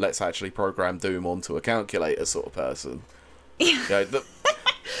whole let's actually program Doom onto a calculator sort of person. I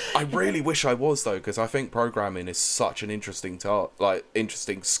really wish I was though, because I think programming is such an interesting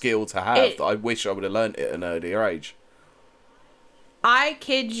interesting skill to have. That I wish I would have learnt it at an earlier age. I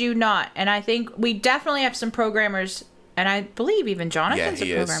kid you not, and I think we definitely have some programmers, and I believe even Jonathan's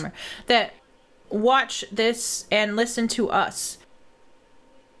a programmer, that watch this and listen to us.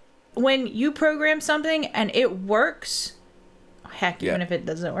 When you program something and it works, heck, even if it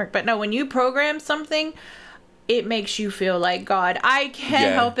doesn't work, but no, when you program something, it makes you feel like God. I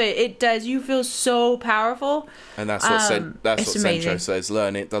can't help it. It does. You feel so powerful. And that's what Sencho says.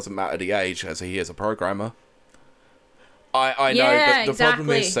 Learn it doesn't matter the age, as he is a programmer. I know, but the problem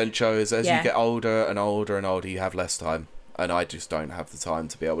is, Sencho, is as you get older and older and older, you have less time. And I just don't have the time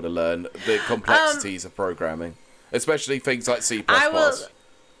to be able to learn the complexities of programming. Especially things like C++.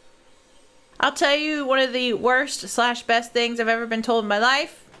 I'll tell you one of the worst / best things I've ever been told in my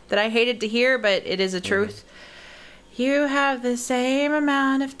life that I hated to hear, but it is a truth. You have the same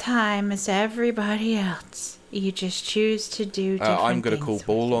amount of time as everybody else. You just choose to do different I'm going to call things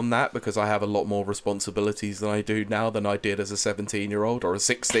bull on that, because I have a lot more responsibilities than I do now than I did as a 17-year-old or a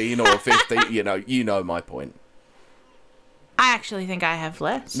 16 or a 15. You know my point. I actually think I have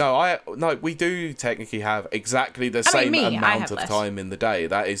less. No, we do technically have exactly the same amount of time in the day.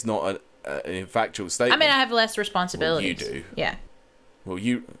 That is not an factual statement. I mean, I have less responsibilities. Well, you do. Yeah. Well,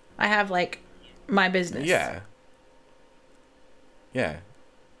 I have, like, my business. Yeah. Yeah.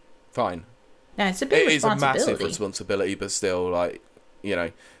 Fine. Yeah, it's a big responsibility. It is a massive responsibility, but still, like,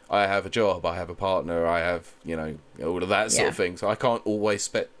 I have a job, I have a partner, I have, all of that sort of thing. So I can't always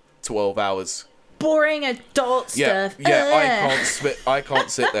spend 12 hours. Boring adult stuff. Yeah, I can't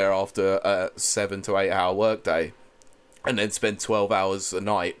sit there after a 7 to 8 hour workday and then spend 12 hours a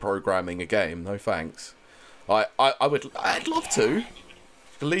night programming a game. No thanks. I'd love to.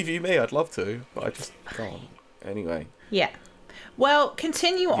 Believe you me, I'd love to, but I just can't. Anyway. Yeah. Well,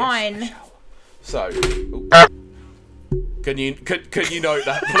 continue on. So, can you note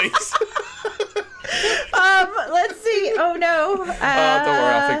that, please? Let's see. Oh no. Don't worry.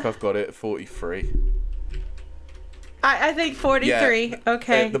 I think I've got it. 43. I think 43. Yeah,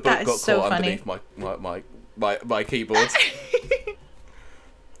 okay. The book got caught underneath my keyboard.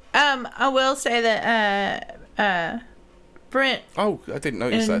 I will say that Brent. Oh, I didn't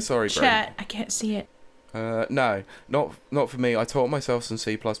notice that. Sorry, Brent. Chat. I can't see it. No, not for me. I taught myself some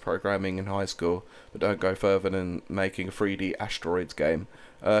C+ programming in high school, but don't go further than making a 3D asteroids game.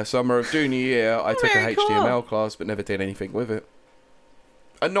 Summer of junior year, I took a HTML class, but never did anything with it.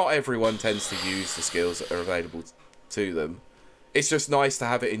 And not everyone tends to use the skills that are available to them. It's just nice to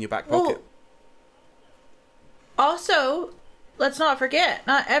have it in your back pocket. Also, let's not forget,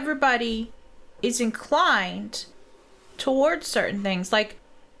 not everybody is inclined towards certain things. Like,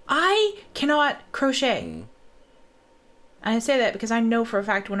 I cannot crochet. And I say that because I know for a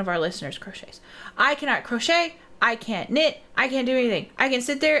fact one of our listeners crochets. I cannot crochet. I can't knit. I can't do anything. I can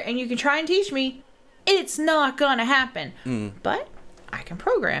sit there and you can try and teach me. It's not gonna happen. But I can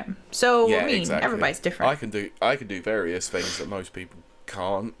program. So exactly. Everybody's different. I can do various things that most people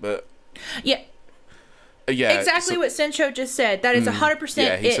can't. But yeah. Exactly what Sencho just said. That is 100%.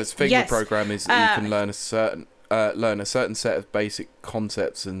 Yeah, he says finger program is that you can learn a certain set of basic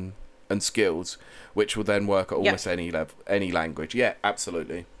concepts and skills, which will then work at almost any language. Yeah,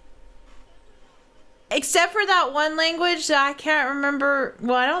 absolutely. Except for that one language that I can't remember.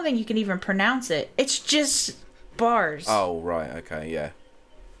 Well, I don't think you can even pronounce it. It's just bars. Oh, right. Okay, yeah.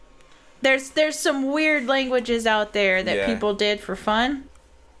 There's some weird languages out there that people did for fun.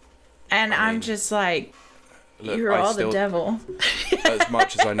 And I'm just like, look, you're all the devil. As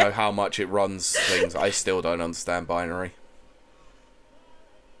much as I know how much it runs things, I still don't understand binary.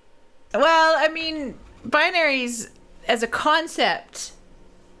 Well, I mean, binaries as a concept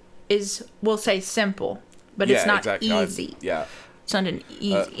is, we'll say, simple, but it's not easy. It's not an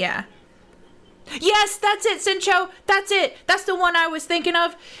easy, Yes, that's it, Sencho. That's it. That's the one I was thinking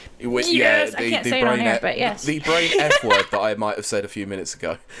of. Yes, I can't say it on air, but yes. The brain F word that I might have said a few minutes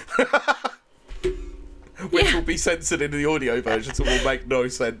ago. Which will be censored in the audio version, so it will make no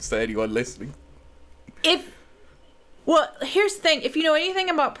sense to anyone listening. Well, here's the thing. If you know anything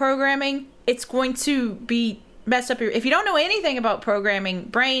about programming, it's going to be mess up your... If you don't know anything about programming,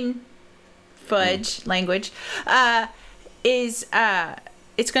 brain fudge language is...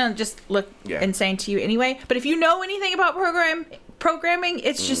 it's going to just look insane to you anyway. But if you know anything about programming,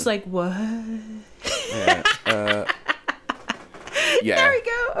 it's just like, what? There we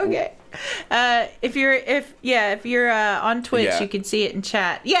go. Okay. If you're on Twitch, you can see it in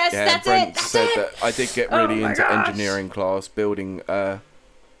chat. Yes, that's Brent it. That's said it. That I did get really into engineering class, building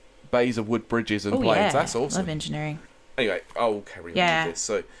bays of wood bridges and planes. Yeah. That's awesome. Love engineering. Anyway, I'll carry on with this.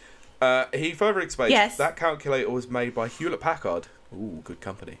 So, he further explains that calculator was made by Hewlett Packard. Ooh, good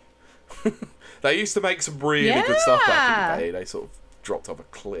company. They used to make some really good stuff back in the day. They sort of dropped off a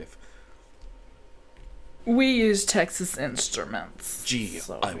cliff. We use Texas Instruments. Gee,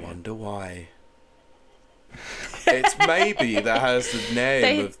 so I wonder why. It's maybe that has the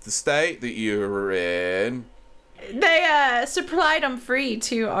name of the state that you're in. They supplied them free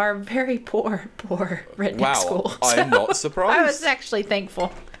to our very poor redneck schools. I'm not surprised. I was actually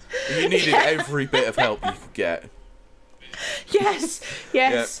thankful. You needed every bit of help you could get. Yes.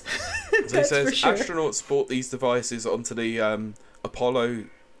 So it says for sure. astronauts brought these devices onto the Apollo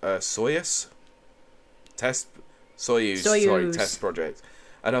Soyuz test project,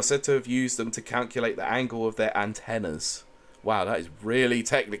 and are said to have used them to calculate the angle of their antennas. Wow, that is really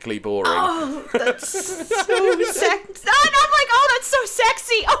technically boring. Oh, that's so sexy. And I'm like, oh, that's so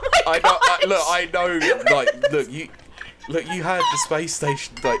sexy. Oh my god. I know. You had the space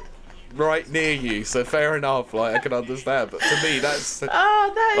station like right near you, so fair enough. Like I can understand, but to me, that's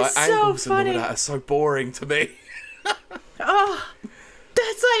that is so angles funny. and all that are so boring to me. Oh,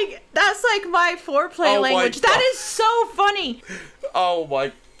 that's like my foreplay language. That is so funny. Oh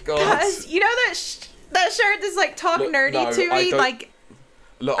my god. You know that shirt that's like talk nerdy to me, like.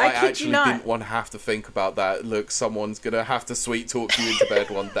 Look, I actually didn't want to have to think about that. Look, someone's gonna have to sweet talk you into bed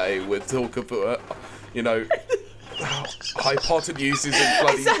one day with talk about, hypotenuses and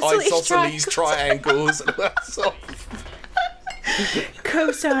bloody isosceles triangles.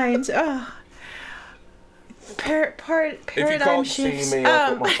 Cosines. Oh. Paradigm if you can't shifts. see me,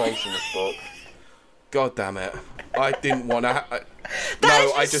 I've got my face in this book. God damn it! I didn't want to.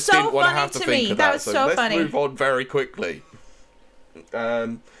 I just didn't want to have to think of that. That was so funny. Let's move on very quickly.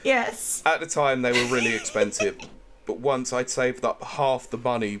 Yes. At the time, they were really expensive, but once I'd saved up half the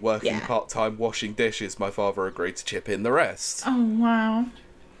money working part-time washing dishes, my father agreed to chip in the rest. Oh wow.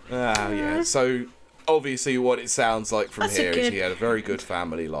 Yeah. So obviously, what it sounds like from here is he had a very good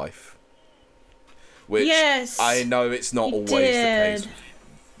family life. Which I know it's not always the case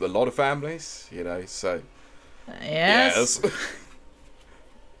with a lot of families, so... Yes.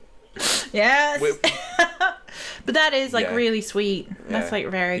 Yes. But that is, really sweet. That's, very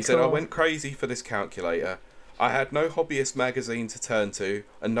cool. He said, I went crazy for this calculator. I had no hobbyist magazine to turn to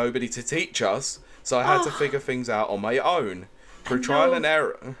and nobody to teach us, so I had to figure things out on my own. Through trial and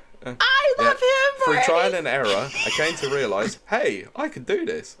error... I love him Through trial and error, I came to realise, hey, I could do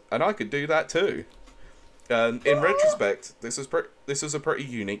this, and I could do that too. In retrospect, this was a pretty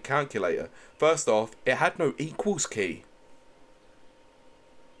unique calculator. First off, it had no equals key.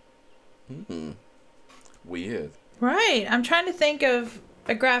 Weird. Right. I'm trying to think of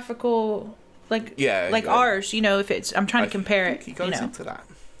a graphical, ours. If it's. I'm trying to compare it. He goes into that.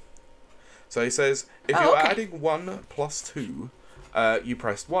 So he says, if you're adding 1 plus 2, you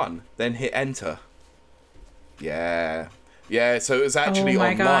pressed 1, then hit enter. Yeah. Yeah, so it was actually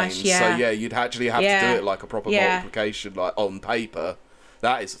online. Gosh, yeah. So you'd actually have to do it like a proper multiplication, like on paper.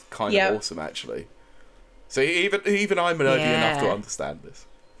 That is kind of awesome, actually. So even I'm nerdy enough to understand this.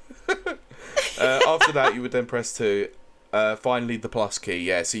 After that, you would then press 2. Finally, the plus key.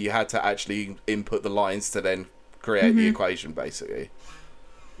 Yeah, so you had to actually input the lines to then create the equation, basically.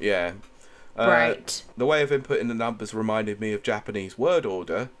 Yeah. Right. The way of inputting the numbers reminded me of Japanese word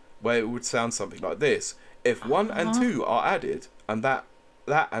order, where it would sound something like this. If 1 and 2 are added, and that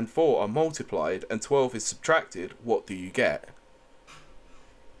and 4 are multiplied, and 12 is subtracted, what do you get?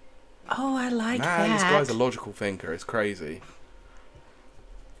 Oh, I like that. Man, this guy's a logical thinker. It's crazy.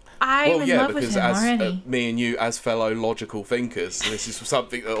 I'm in love with him already. Me and you, as fellow logical thinkers, this is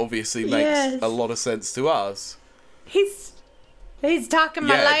something that obviously makes a lot of sense to us. He's talking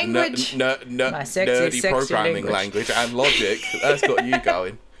my language. My sexy programming language and logic. That's got you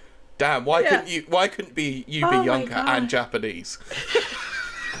going. Damn, why couldn't you be younger and Japanese?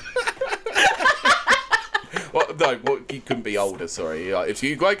 You couldn't be older, sorry. Why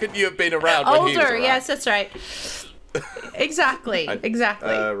couldn't you have been around when he was around? Yes, that's right. Exactly.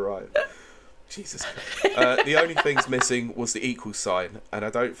 Right. Jesus Christ. The only things missing was the equal sign, and I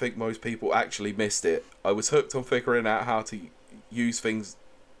don't think most people actually missed it. I was hooked on figuring out how to use this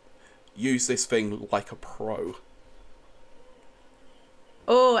thing like a pro.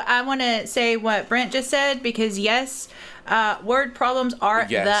 Oh, I want to say what Brent just said, because word problems are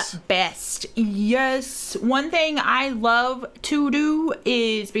the best. Yes. One thing I love to do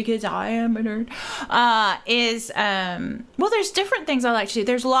is, because I am a nerd, there's different things I like to do.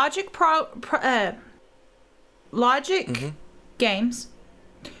 There's logic games,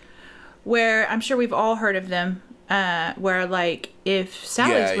 where I'm sure we've all heard of them, where like if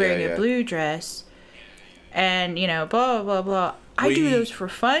Sally's wearing a blue dress and blah blah blah, I do those for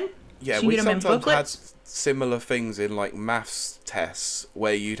fun. Yeah, so we sometimes had similar things in like maths tests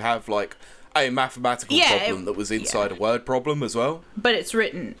where you'd have like a mathematical problem that was inside a word problem as well. But it's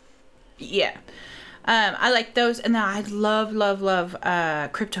written. Yeah. I like those, and then I love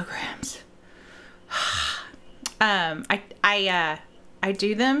cryptograms. I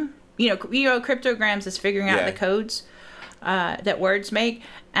do them. Cryptograms is figuring out the codes that words make,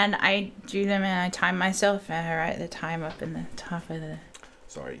 and I do them, and I time myself, and I write the time up in the top of the...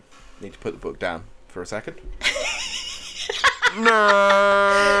 Sorry, need to put the book down for a second.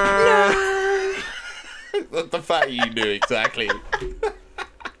 No! The fact you knew exactly.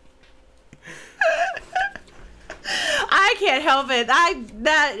 I can't help it.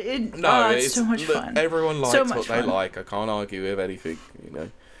 It's so much fun. Everyone likes what they like. I can't argue with anything,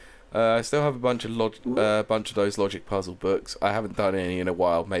 I still have a bunch of those logic puzzle books. I haven't done any in a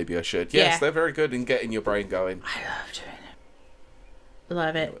while. Maybe I should. Yes, they're very good in getting your brain going. I love doing it.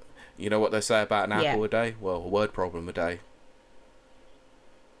 Love it. You know what they say about an apple a day? Well, a word problem a day.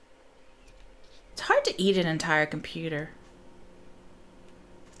 It's hard to eat an entire computer.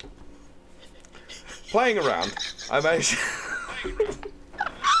 Playing around, I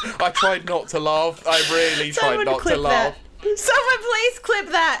tried not to laugh. I really tried not to laugh. Someone please clip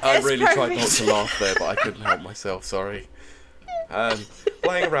that. I really tried not to laugh there, but I couldn't help myself, sorry.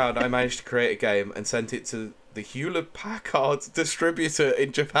 Playing around, I managed to create a game and sent it to the Hewlett-Packard distributor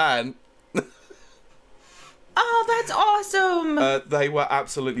in Japan. Oh, that's awesome! They were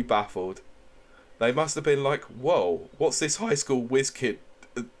absolutely baffled. They must have been like, whoa, what's this high school whiz kid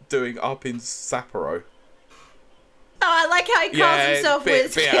doing up in Sapporo? Oh, I like how he calls himself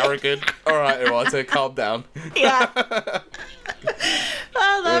whiz kid. Bit arrogant. Alright, Iwata, calm down. Yeah.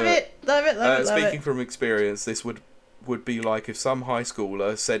 I love it. Love it. Speaking from experience, this would be like if some high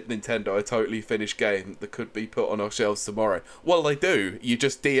schooler sent Nintendo a totally finished game that could be put on our shelves tomorrow. Well, they do. You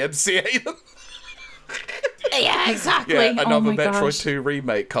just DMCA them. Yeah, exactly. Yeah, another Metroid 2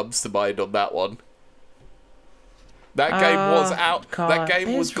 remake comes to mind on that one. That game was out. God, that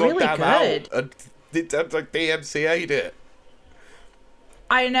game was goddamn out. And Nintendo DMCA'd it.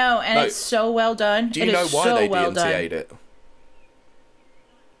 I know, and it's so well done. Do you know why they DMCA'd it?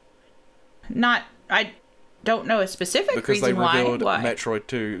 I don't know a specific reason why. Because they revealed Metroid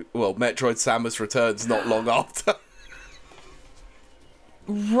 2, Metroid Samus Returns not long after.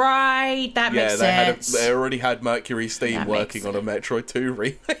 Right, that makes sense. They already had Mercury Steam working on a Metroid 2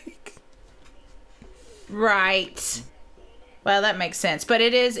 remake. Right. Well, that makes sense, but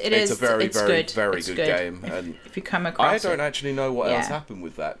it's a very good game. And if you come across I don't actually know what else happened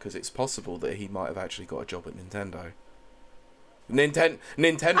with that, because it's possible that he might have actually got a job at Nintendo.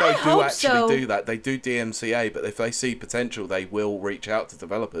 Nintendo do actually do that. They do DMCA, but if they see potential, they will reach out to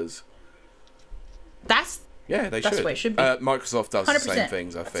developers. That's the way it should be. Microsoft does 100%. The same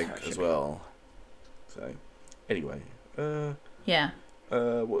things, I think, as well. So, anyway. Yeah.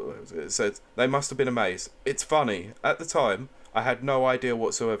 What was it? It said, they must have been amazed. It's funny. At the time, I had no idea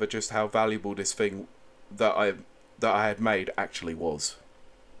whatsoever just how valuable this thing that I had made actually was.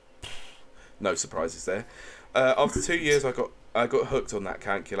 No surprises there. After 2 years, I got hooked on that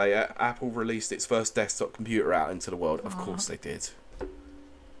calculator. Apple released its first desktop computer out into the world. Of course they did.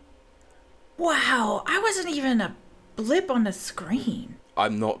 Wow, I wasn't even a blip on the screen.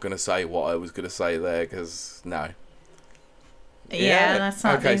 I'm not going to say what I was going to say there, because, no. Yeah, that's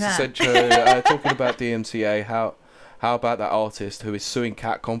not okay, so Sedcho, talking about DMCA, how about that artist who is suing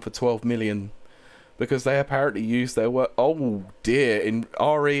Capcom for $12 million because they apparently used their work, oh dear, in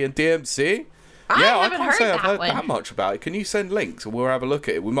RE and DMC? I can't say I've heard that much about it. Can you send links and we'll have a look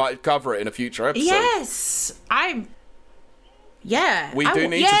at it? We might cover it in a future episode. Yes, we do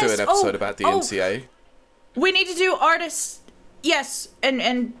need to do an episode about DMCA. We need to do artists,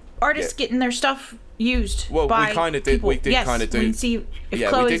 and artists getting their stuff used. Well, we kind of did. We did kind of do. We see if we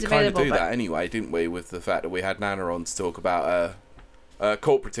did kind of do that anyway, didn't we? With the fact that we had Nana on to talk about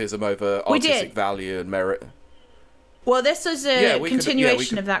corporatism over artistic value and merit. Well, this is a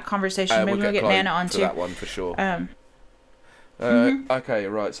continuation of that conversation. Maybe we'll get Nana on too. That one for sure. Okay,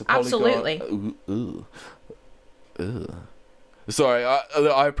 right. So Polygon. Absolutely. Sorry,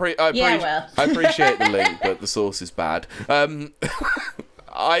 I appreciate the link, but the source is bad. No,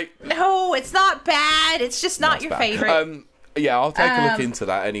 it's not bad. It's just not your favorite. I'll take a look into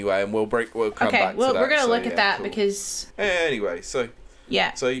that anyway, and we'll come back to that. Okay, well, we're gonna look at that because. Anyway, so.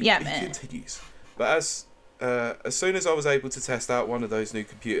 Yeah. So he continues, but as soon as I was able to test out one of those new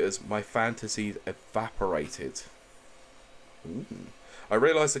computers, my fantasies evaporated. Ooh. I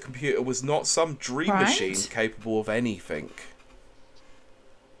realised the computer was not some dream machine capable of anything.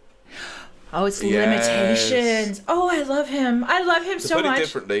 Oh, it's limitations. Oh, I love him. I love him so much. To put it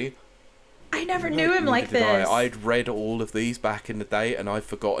differently, I never knew him like Neither did this. I'd read all of these back in the day, and I've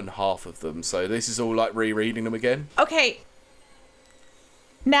forgotten half of them. So this is all like rereading them again. Okay.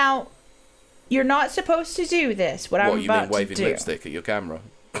 Now, you're not supposed to do this. What I'm you about mean waving to do. lipstick at your camera?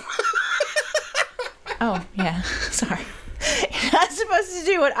 Oh yeah, sorry. You're not supposed to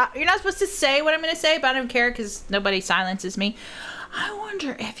do you're not supposed to say what I'm going to say, but I don't care because nobody silences me. I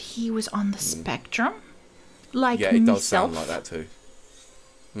wonder if he was on the spectrum, like Yeah, it does myself. sound like that too.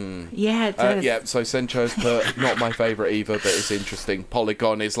 Yeah, it does. Yeah, so Sencho's put, not my favourite either, but it's interesting.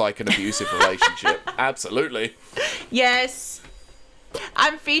 Polygon is like an abusive relationship. Absolutely. Yes,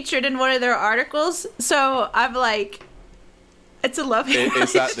 I'm featured in one of their articles, so I'm like, it's a love hate.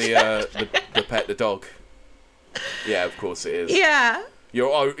 Is that the pet the dog? Yeah, of course it is. Yeah.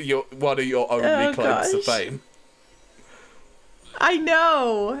 You're one of your only claims to gosh. fame. I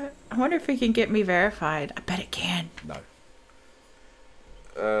know. I wonder if he can get me verified. I bet it can. No.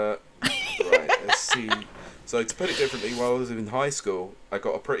 Right, let's see. So to put it differently, while I was in high school, I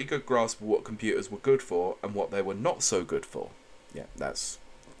got a pretty good grasp of what computers were good for and what they were not so good for. Yeah,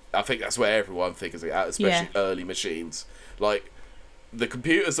 I think that's where everyone figures it out, especially early machines. Like, the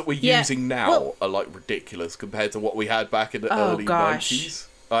computers that we're using now are like ridiculous compared to what we had back in the early 90s.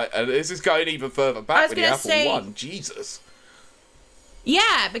 And this is going even further back with the Apple One. Jesus.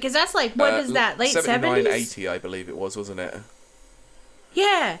 Yeah, because that's like, what was that, late 70s? 80, I believe it was, wasn't it?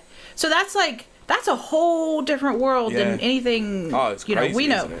 Yeah. So that's like, that's a whole different world than anything, it's crazy, we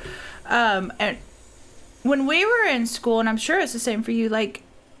know. Isn't it? And when we were in school, and I'm sure it's the same for you, like,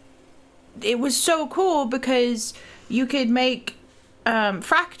 it was so cool because you could make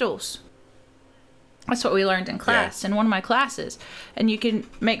fractals. That's what we learned in class, in one of my classes. And you can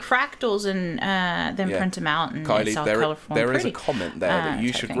make fractals and then print them out, and Kylie, it's all colorful and there is pretty. a comment there that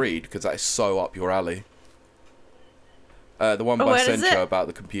you should read, because that is so up your alley. The one by Sencho about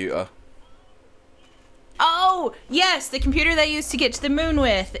the computer. Oh, yes, the computer they used to get to the moon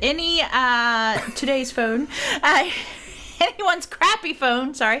with. Any, today's phone, anyone's crappy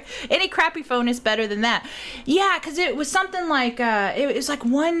phone, any crappy phone is better than that. Yeah, because it was something like, it was like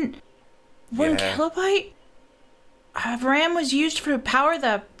one kilobyte of RAM was used to power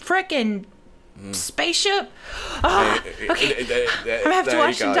the frickin' spaceship. Oh, okay. I'm going to have to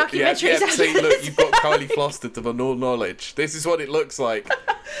watch some documentaries after see, this. look, you've got Kylie flustered to the null knowledge. This is what it looks like.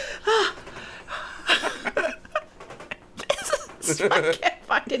 I can't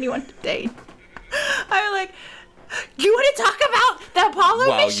find anyone to date. I'm like, you want to talk about the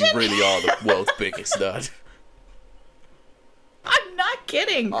Apollo mission? Wow, you really are the world's biggest nerd. I'm not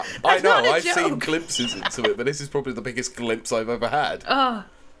kidding. I know, I've seen glimpses into it, but this is probably the biggest glimpse I've ever had.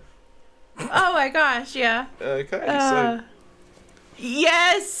 Oh my gosh, yeah. Okay, so...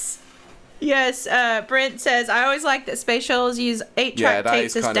 Yes! Brent says, I always like that space shuttles use 8-track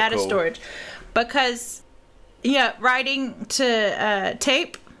tapes as data storage. Because, writing to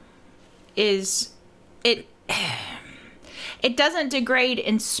tape is... It doesn't degrade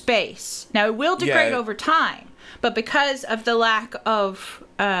in space. Now, it will degrade over time. But because of the lack of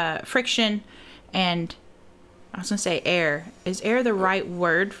friction and... I was going to say air. Is air the right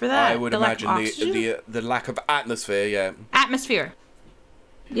word for that? I would imagine the lack of atmosphere, Atmosphere.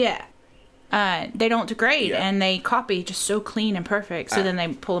 Yeah. They don't degrade, and they copy just so clean and perfect. So then they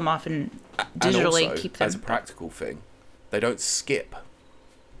pull them off and digitally and also, keep them. as a practical thing, they don't skip.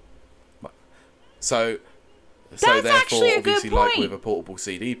 So therefore, actually a obviously, good like point. with a portable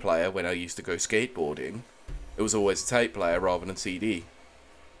CD player, when I used to go skateboarding, it was always a tape player rather than CD.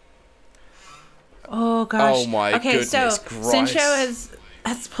 Oh gosh. Oh my goodness so Christ. Sincho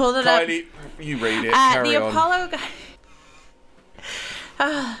has pulled it up. Kylie, you read it. Carry the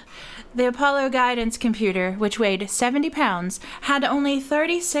on. The Apollo guidance computer, which weighed 70 pounds, had only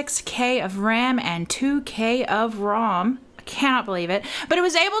 36K of RAM and 2K of ROM. I cannot believe it. But it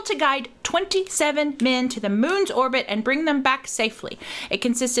was able to guide 27 men to the moon's orbit and bring them back safely. It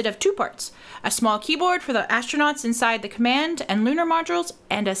consisted of 2 parts: a small keyboard for the astronauts inside the command and lunar modules,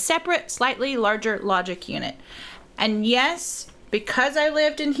 and a separate, slightly larger logic unit. And yes, because I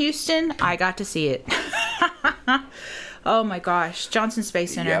lived in Houston, I got to see it. Oh my gosh, Johnson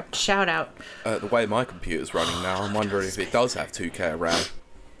Space Center, Yep. shout out. The way my computer's running now, I'm wondering if it does have 2K of RAM.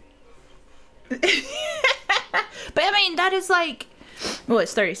 But I mean, that is like, well,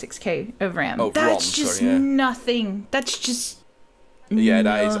 it's 36K of RAM. Oh, That's ROM, just sorry, yeah. nothing. That's just Yeah,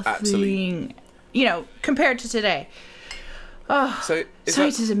 that is nothing, absolutely... compared to today. Oh, So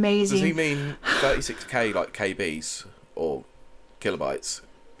space is amazing. Does he mean 36K like KBs or kilobytes?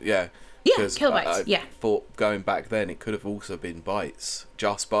 Yeah. Yeah, 'Cause kilobytes, I yeah. thought going back then it could have also been bytes,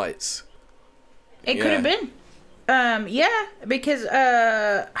 just bytes. It could have been. Yeah, because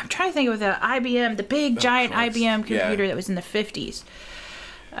I'm trying to think of the IBM, the big giant Christ. IBM computer Yeah. that was in the 50s.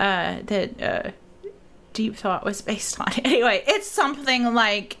 That Deep Thought was based on. Anyway, it's something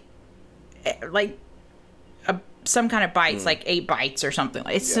like some kind of bytes, like 8 bytes or something.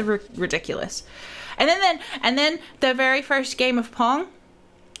 It's ridiculous. And then the very first game of Pong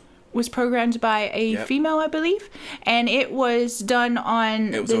was programmed by a female, I believe, and it was done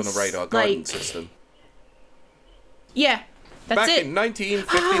on. It was on a radar guidance system. Yeah, that's Back it. in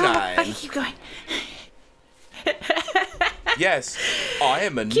 1959. I keep going. Yes, I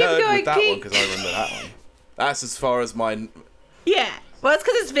am a Keep nerd going, with that Pete. one because I remember that one. That's as far as mine. Yeah, well, it's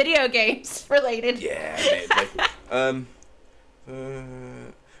because it's video games related. Yeah, admittedly.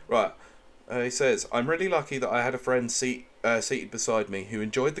 Right. He says, I'm really lucky that I had a friend seated beside me who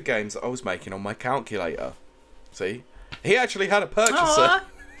enjoyed the games that I was making on my calculator. See? He actually had a purchaser. Aww.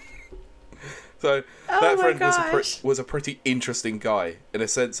 So Oh that my friend gosh. was a pretty interesting guy. In a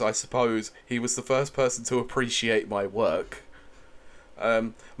sense, I suppose he was the first person to appreciate my work.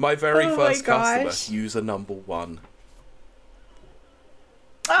 My very Oh my first customer, gosh. user number 1.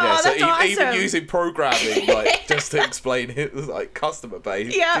 Oh, Yeah, so that's awesome. even using programming, like, just to explain it, like, customer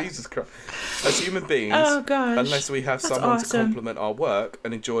base. Yeah. Jesus Christ. As human beings, Oh, gosh. unless we have That's someone to awesome. compliment our work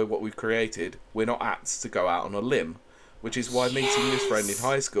and enjoy what we've created, we're not apt to go out on a limb. Which is why meeting this friend in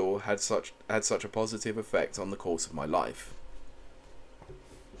high school had such a positive effect on the course of my life.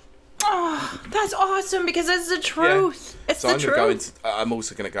 Oh, that's awesome because it's the truth. It's So the I'm truth. going to go into. I'm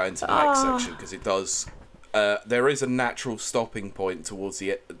also going to go into the next section because it does. There is a natural stopping point towards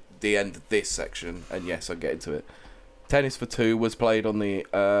the end of this section, and yes, I'll get into it. Tennis for Two was played on the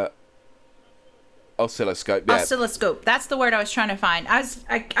oscilloscope. Yeah, Oscilloscope. That's the word I was trying to find.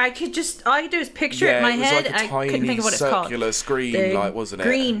 I could just all I could do is picture it yeah, in my it was head. like a I tiny couldn't think of what it's called. circular screen, The like wasn't it?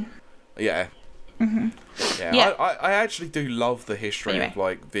 green. Yeah. Yeah, Yeah. I actually do love the history Anyway. of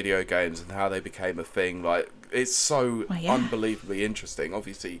like video games and how they became a thing. Like it's so Well, yeah. unbelievably interesting.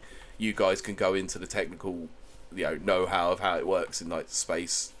 Obviously, you guys can go into the technical, know-how of how it works in like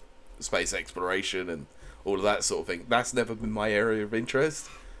space exploration and all of that sort of thing. That's never been my area of interest.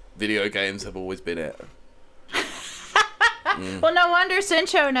 Video games have always been it. Well, no wonder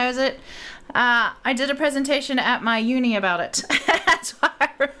Sincho knows it. I did a presentation at my uni about it. That's why I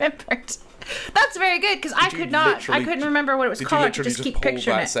remembered. That's very good because I couldn't remember what it was Did you called. I literally could just keep pull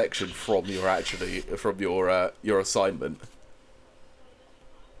picturing that it. section from your assignment?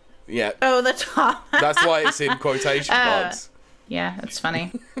 Yeah, Oh, the top. that's why it's in quotation marks. Yeah, that's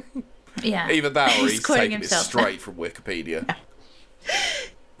funny. Yeah. Either that or He's he's quoting taking himself. it straight from Wikipedia.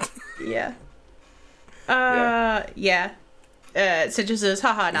 Yeah. Yeah. So just as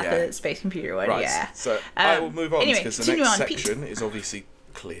haha, not Yeah. the space computer one. Right, Yeah. so I will move on anyway, because the continue next on, Pete. section is obviously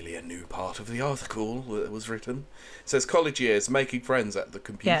clearly a new part of the article that was written. It says college years, making friends at the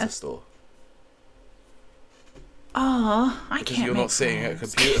computer Yeah. store. Oh, I Because can't you're make not sitting at a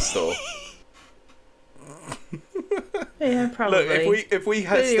friends. computer store. Yeah, probably. Look, if we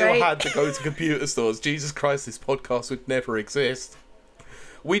had Really, still right? had to go to computer stores, Jesus Christ, this podcast would never exist.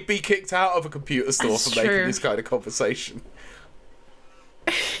 We'd be kicked out of a computer store That's for making true. this kind of conversation.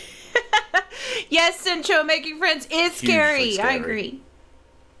 Yes, Sincho, making friends is scary. I scary. agree.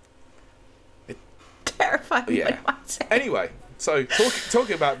 It- Terrifying. Yeah. Anyway, so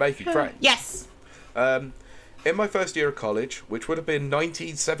talking about making friends. Yes. In my first year of college, which would have been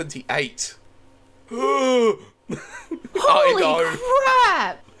 1978. Holy know.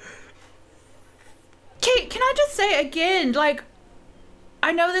 crap! Kate, can I just say again, like,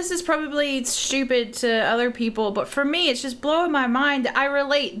 I know this is probably stupid to other people, but for me, it's just blowing my mind that I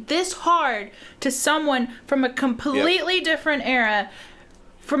relate this hard to someone from a completely different era,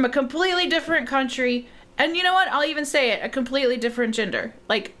 from a completely different country, and you know what? I'll even say it, a completely different gender.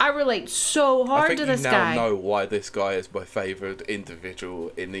 Like, I relate so I hard think to you this now guy. know why this guy is my favourite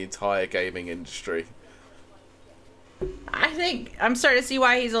individual in the entire gaming industry. I think I'm starting to see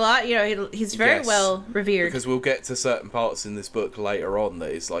why he's a lot, he's very Yes, well revered. Because we'll get to certain parts in this book later on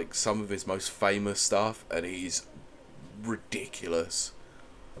that is like some of his most famous stuff, and he's ridiculous.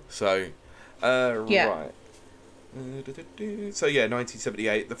 So, Yeah. right. So yeah,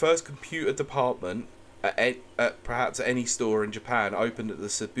 1978. The first computer department at perhaps any store in Japan opened at the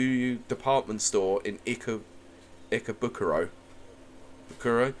Shibuya department store in Ikebukuro.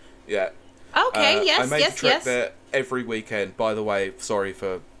 Bukuro? Yeah. Okay, I yes, made yes, the trip yes. there every weekend. By the way, sorry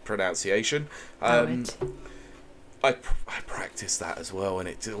for pronunciation. I practiced that as well, and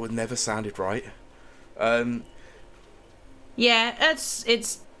it never sounded right. Yeah,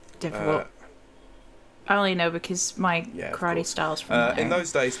 it's difficult. I only know because my Yeah, of karate course. style's from there. In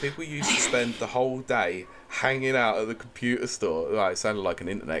those days, people used to spend the whole day hanging out at the computer store. Right, it sounded like an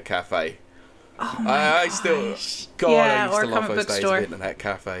internet cafe. Oh my I still, gosh. God, Yeah, I used or to a love comic those book days store. of internet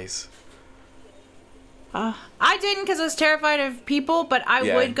cafes. I didn't because I was terrified of people, but I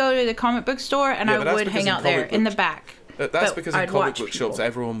Yeah. would go to the comic book store and Yeah, I but that's would because hang in out there comic in the books- back. That's But because in I'd comic watch book shops, people.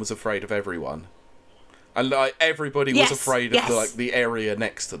 everyone was afraid of everyone. And like everybody was Yes, afraid yes. of like the area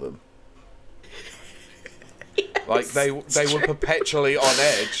next to them. Like they were perpetually on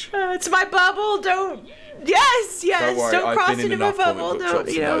edge. It's my bubble. Don't. Yes, yes. Don't worry, I've cross been in into my enough comic bubble. book Don't.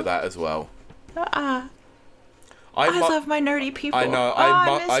 shops to know that as well. I mu- love my nerdy people. I know. Oh,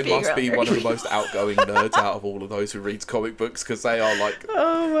 I I miss being must be around one of nerdy the most outgoing nerds out of all of those who reads comic books because they are like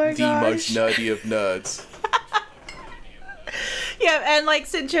Oh my the most nerdy of nerds. Yeah, and like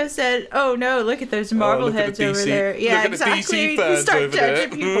Cincho said, oh no, look at those Marvel look at heads the over DC there. Yeah, look at the exactly. DC You fans start over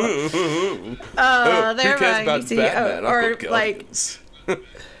judging there. people. Who They're cares buying about DC. Batman? I've Or got like, guns.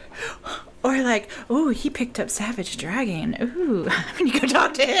 or like, oh, he picked up Savage Dragon. Ooh, I'm gonna go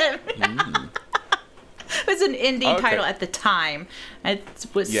talk to him. It was an indie Okay. title at the time. It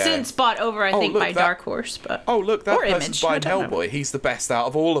was Yeah. since bought over, I think, look, by that- Dark Horse. But Oh look, that or person's Image. I buying don't know. Hellboy. He's the best out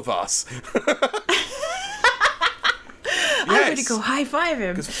of all of us. I would go high five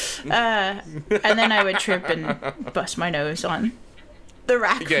him. And then I would trip and bust my nose on the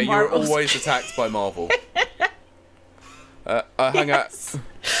rack Yeah, of you're marbles. always attacked by Marvel. I hung out.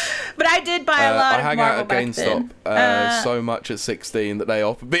 But I did buy a lot I of hung Marvel out at back GameStop then. so much at 16 that they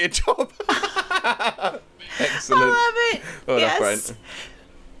offered me a job. Excellent. I love it. Well done, yes. Brent.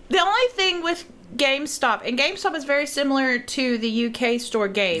 The only thing with GameStop, and GameStop is very similar to the UK store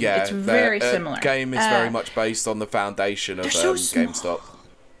Game. Yeah, it's very the, similar. Game is very much based on the foundation of they're so small. GameStop.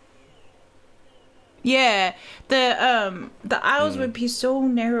 Yeah, the aisles would be so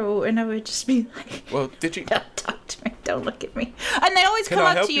narrow, and I would just be like, Well, did you? "Don't talk to me, don't look at me." And they always Can come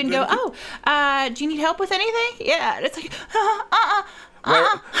I up help to you you and with go, "Oh, do you need help with anything?" Yeah, and it's like,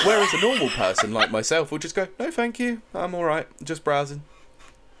 Whereas a normal person like myself will just go, "No, thank you. I'm all right. Just browsing."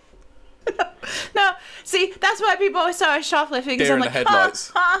 No, see, that's why people always say I was shoplifting, because Deer I'm in like, the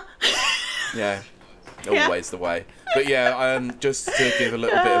headlights. Yeah. Yeah, always the way. But yeah, just to give a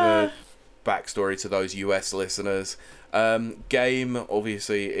little bit of a backstory to those US listeners, Game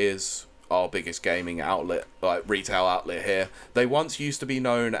obviously is our biggest gaming outlet, like retail outlet here. They once used to be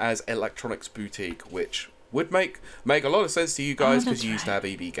known as Electronics Boutique, which would make a lot of sense to you guys because that's you used to right.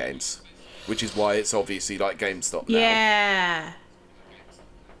 have EB Games, which is why it's obviously like GameStop now. Yeah.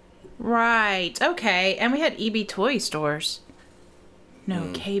 Right. Okay. And we had EB toy stores.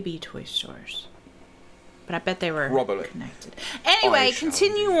 No, KB toy stores. But I bet they were Probably. connected. Anyway, shall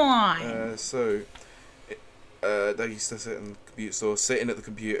continue on. They used to sit in the computer store, sitting at the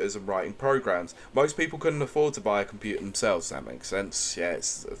computers and writing programs. Most people couldn't afford to buy a computer themselves. That makes sense. Yeah,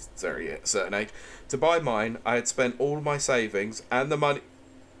 it's very at a certain age. To buy mine, I had spent all my savings and the money.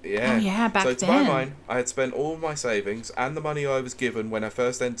 Yeah. Oh, yeah, back so to buy then. mine, I had spent all my savings and the money I was given when I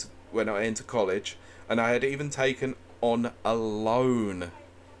entered college, and I had even taken on a loan.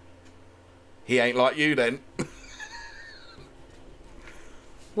 He ain't like you then.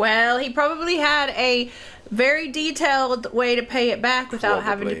 Well, he probably had a very detailed way to pay it back without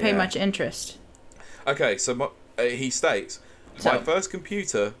having to Probably, pay yeah. much interest. Okay, so he states, my So- first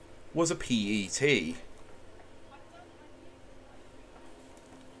computer was a PET.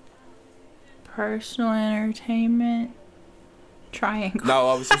 Personal entertainment triangle. No,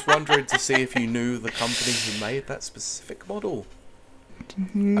 I was just wondering to see if you knew the company who made that specific model. I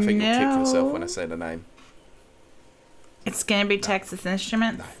think you'll kick yourself when I say the name. It's gonna be Texas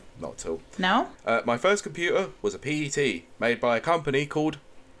Instruments. Not at all. No? My first computer was a PET made by a company called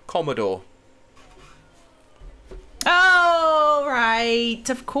Commodore. Oh, right.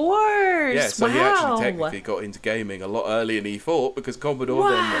 Of course. Yeah, so wow. he actually technically got into gaming a lot earlier than he thought because Commodore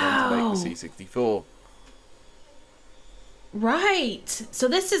then went on to Wow. make the C64. Right. So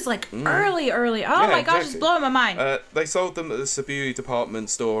this is like early. Oh Yeah, my gosh, it's exactly. blowing my mind. They sold them at the Sabui department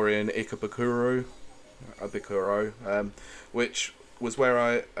store in Ikebukuro, which was where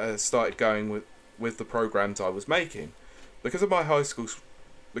I started going with the programs I was making. Because my high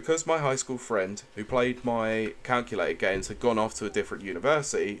school friend who played my calculator games had gone off to a different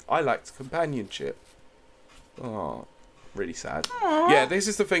university, I lacked companionship. Oh, really sad. Yeah, this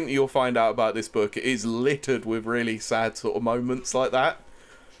is the thing that you'll find out about this book. It is littered with really sad sort of moments like that.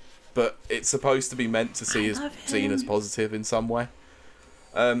 But it's supposed to be meant to see love seen him. as positive in some way.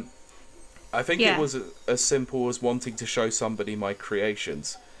 I think Yeah. it was as simple as wanting to show somebody my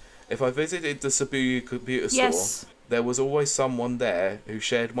creations. If I visited the Sabu computer store, Yes. there was always someone there who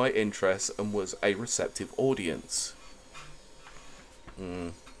shared my interests and was a receptive audience.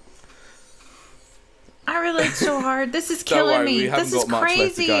 I relate so hard. This is Don't killing worry, me. we haven't This got is much left to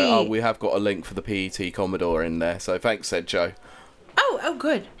crazy. go. Oh, we have got a link for the PET Commodore in there, so thanks, said Joe. Oh,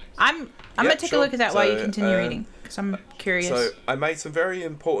 good. I'm gonna take sure. a look at that while you So, continue reading, because I'm curious. So I made some very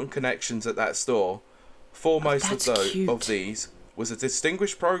important connections at that store. Foremost that's of cute. these was a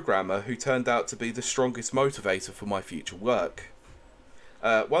distinguished programmer who turned out to be the strongest motivator for my future work.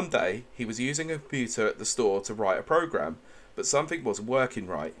 One day, he was using a computer at the store to write a program, but something wasn't working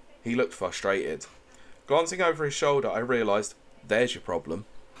right. He looked frustrated. Glancing over his shoulder, I realised, there's your problem.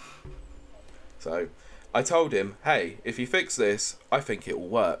 So, I told him, hey, if you fix this, I think it will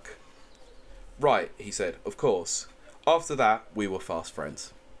work. Right, he said, of course. After that, we were fast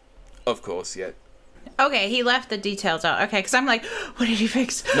friends. Of course, yeah. Okay, he left the details out. Okay, because I'm like, what did he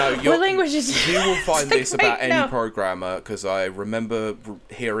fix? No, what language is you will find It's this like, about wait, any no. programmer, because I remember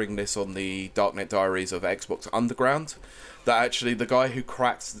hearing this on the Darknet Diaries of Xbox Underground, that actually the guy who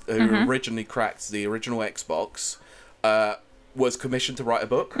originally cracked the original Xbox was commissioned to write a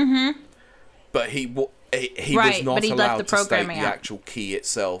book, but he was Right, not but he left allowed the to state programming the out. actual key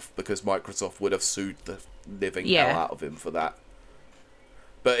itself, because Microsoft would have sued the living Yeah. hell out of him for that.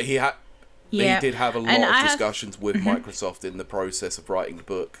 But he had. Yeah. He did have a lot And of I have- discussions with Microsoft in the process of writing the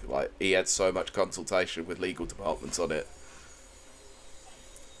book. Like, he had so much consultation with legal departments on it.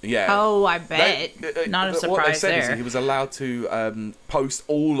 Yeah. Oh, I bet. Not a What they surprise said is there. he was allowed to post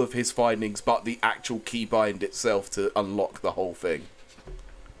all of his findings, but the actual keybind itself to unlock the whole thing.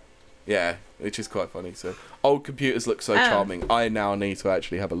 Yeah, which is quite funny. So, old computers look so charming. I now need to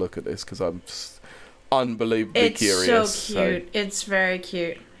actually have a look at this because I'm just unbelievably It's curious. so cute. It's very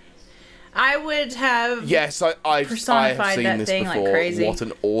cute. I would have. Yes, I have personified seen that this thing like before. crazy. What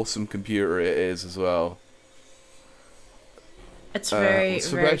an awesome computer it is as well. It's very,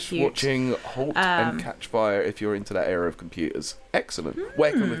 very Suresh cute. watching Halt and Catch Fire if you're into that era of computers. Excellent.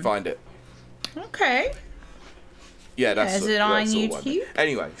 Where can we find it? Okay. Yeah, that's Is it on that's all one. YouTube?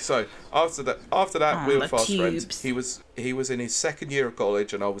 Anyway, so after that, we were the fast friends. tubes. He was in his second year of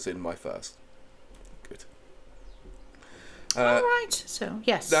college, and I was in my first. Good. All right. So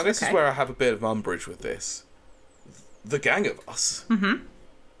yes. Now this okay. is where I have a bit of umbrage with this. The gang of us. Mm-hmm.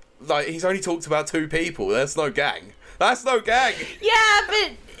 Like, he's only talked about 2 people. That's no gang. That's no gang. Yeah,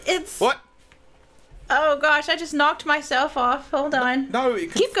 but it's. What? Oh gosh, I just knocked myself off. Hold on. No,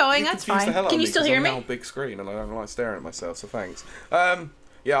 Keep going, that's fine. Can you still hear me? I'm on a big screen and I don't like staring at myself, so thanks.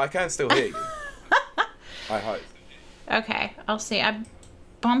 Yeah, I can still hear you. I hope. Okay, I'll see. I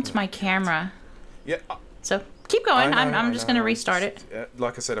bumped my camera, Yeah. so keep going. I'm just gonna restart it.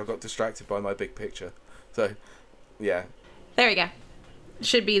 Like I said, I got distracted by my big picture. So, yeah. There we go.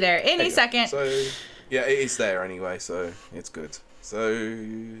 Should be there any second. So, yeah, it is there anyway, so it's good. So,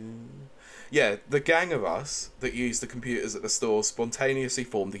 yeah, the gang of us that use the computers at the store spontaneously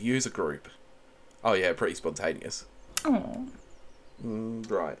formed a user group. Oh yeah, pretty spontaneous. Oh.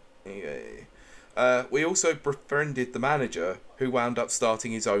 Right. Yeah. We also befriended the manager, who wound up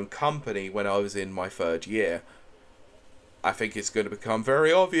starting his own company when I was in my 3rd year. I think it's going to become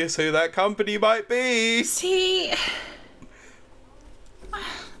very obvious who that company might be. See.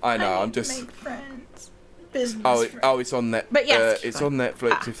 I know, I I'm need to just... make friends. Business friends. Oh, it's on Net. But yes, it's fine. on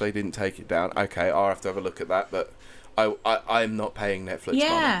Netflix. If they didn't take it down, okay, I'll have to have a look at that. But I'm not paying Netflix Yeah.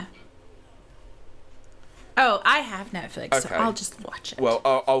 money. Oh, I have Netflix, so Okay. I'll just watch it. Well,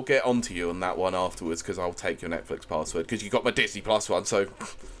 I'll get onto you on that one afterwards because I'll take your Netflix password because you got my Disney Plus one. So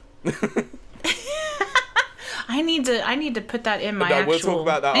I need to put that in my no, actual. we'll talk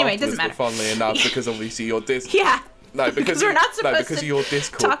about that Anyway, it afterwards. doesn't matter. But funnily enough, because obviously your Disney. Yeah. No, because we're not supposed because to of your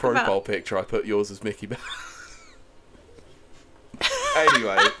Discord talk about- profile picture, I put yours as Mickey Mouse.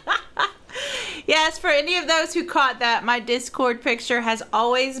 Anyway, Yes, for any of those who caught that, my Discord picture has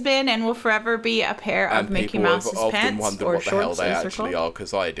always been and will forever be a pair of and Mickey people have Mouse's often pants wondered or what the hell shorts, they as they're actually called. are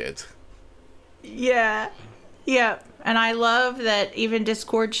because I did. Yeah. Yep. And I love that even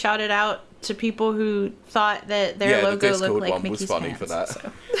Discord shouted out to people who thought that their Yeah, the logo Discord looked like one Mickey's was funny pants, for that.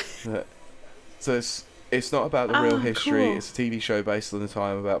 so. So it's not about the real Oh, history. cool. It's a TV show based on the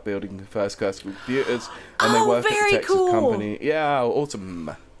time about building the first personal computers, and they Oh, work at very the Texas cool. company. Yeah,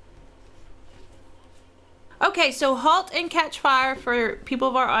 awesome. Okay, so Halt and Catch Fire, for people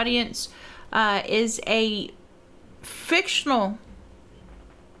of our audience, is a fictional,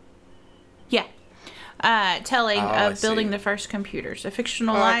 telling I of building see. the first computers, a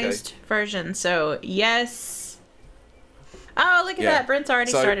fictionalized version. So yes. Oh, look at Yeah. that! Brent's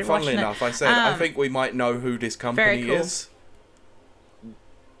already So, started funnily watching enough, it. I said I think we might know who this company very cool. is.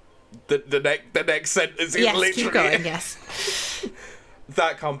 the next sentence is Yes, literally keep going. Yes.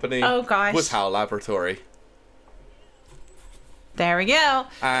 that company. Oh, gosh. Was HAL Laboratory. There we go.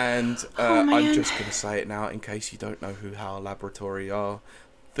 And Oh, man. I'm just gonna say it now in case you don't know who HAL Laboratory are.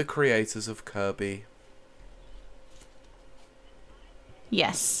 The creators of Kirby.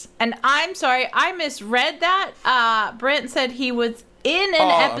 Yes. And I'm sorry, I misread that. Brent said he was in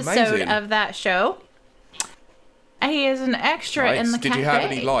an episode amazing. of that show. He is an extra in the Did cafe. you have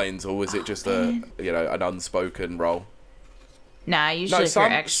any lines, or was it just an unspoken role? Nah, usually if you're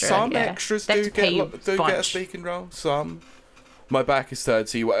extra. Some yeah. extras They have do to pay you get a bunch. speaking role. Some. My back is turned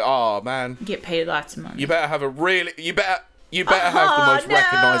to you. Oh man, Get paid lots of money. you better have a really. You better have the most no.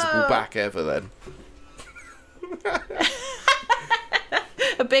 recognisable back ever. Then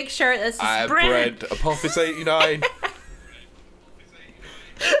A big shirt that I says have Brent. bred Apophis 89.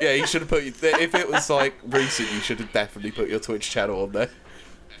 Yeah, you should have put. If it was like recent, you should have definitely put your Twitch channel on there.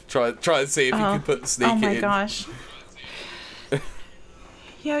 Try and see if you can put sneak Oh it my in. gosh.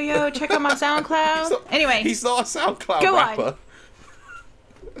 Yo, check out my SoundCloud. Anyway. He's not a SoundCloud Go on. rapper.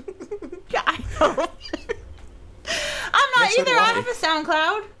 Yeah, I know. I'm not Yes, so either. do I I. have a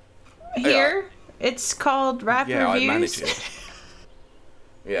SoundCloud here. It's called Rap Yeah, Reviews. I manage it.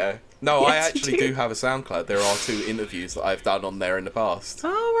 Yeah. No, I Yes, you actually do. do have a SoundCloud. There are 2 interviews that I've done on there in the past.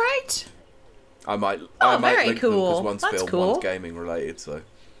 All right. I might very link them cool. because one's That's film, cool. one's gaming related. So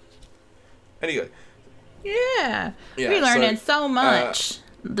anyway, Yeah. Yeah, We're learning so, so much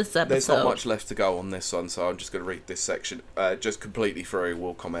this episode. there's not much left to go on this one, so I'm just going to read this section just completely through.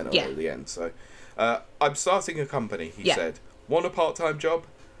 We'll comment on it at the end. So, I'm starting a company, he said. Want a part-time job?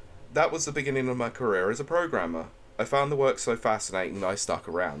 That was the beginning of my career as a programmer. I found the work so fascinating that I stuck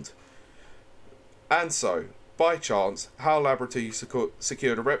around. And so, by chance, HAL Laboratory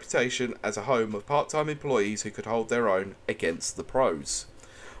secured a reputation as a home of part-time employees who could hold their own against the pros.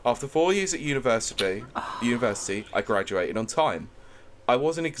 After 4 years at university, I graduated on time. I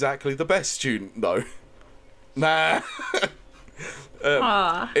wasn't exactly the best student, though. Nah.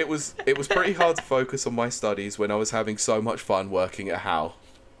 It was pretty hard to focus on my studies when I was having so much fun working at HAL.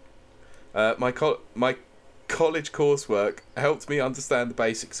 My college coursework helped me understand the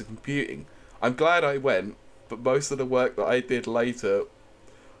basics of computing. I'm glad I went, but most of the work that I did later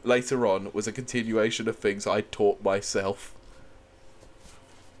on was a continuation of things I taught myself.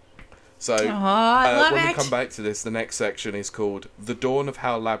 So, I love when we it. come back to this, the next section is called The Dawn of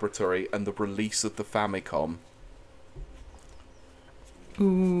HAL Laboratory and the Release of the Famicom. Ooh.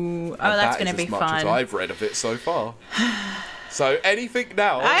 Oh, And that's that going is to be as much fun. as I've read of it so far. So, anything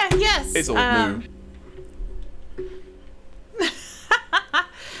now Yes. is all new.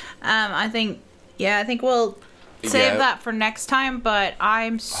 I think we'll save that for next time, but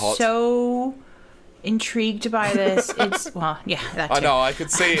I'm so intrigued by this. It's, well, yeah, that too. I know, I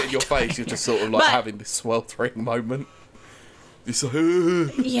could see it in your face. You're just sort of like But- having this sweltering moment. It's like,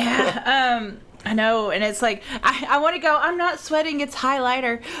 Yeah, I know, and it's like, I want to go, I'm not sweating, it's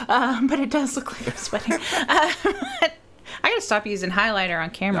highlighter, but it does look like I'm sweating. But I gotta stop using highlighter on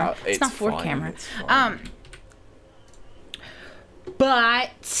camera. No, it's not for fine, camera. it's fine.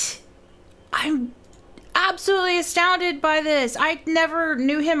 But I'm absolutely astounded by this. I never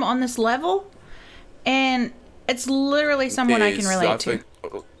knew him on this level, and it's literally someone I can relate to.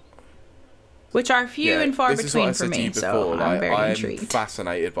 Which are few and far this is what I between for said to you me, before, so I'm very I'm intrigued.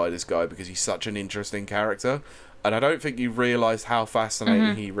 fascinated by this guy because he's such an interesting character, and I don't think you realised how fascinating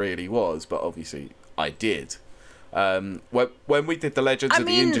Mm-hmm. he really was, but obviously I did. When we did the Legends of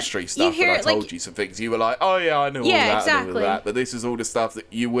the mean, Industry you stuff, hear and I it, told you some things, you were like, oh yeah, I know all Yeah, that and all exactly. of that, but this is all the stuff that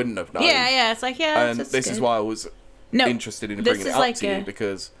you wouldn't have known. Yeah, it's like, yeah, And that's this is good. why I was No, interested in this bringing it is up like to you,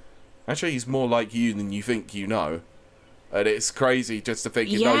 because actually he's more like you than you think you know. And it's crazy just to think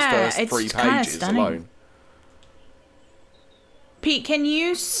in those Yeah, first it's 3 kinda pages stunning. alone. Pete, can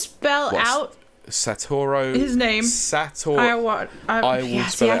you spell out Satoru. his name? Satoru. I I will yeah,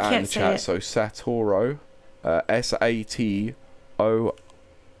 spell see, I it out in can't the say chat. it. So Satoru, Sato,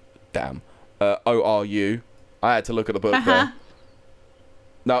 Oru. I had to look at the book there.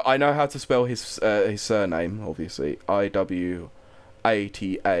 No, I know how to spell his surname. Obviously, Iwata.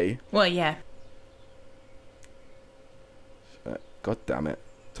 Well, yeah. God damn it!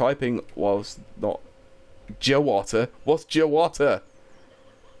 Typing was not Jawata. What's Jawata?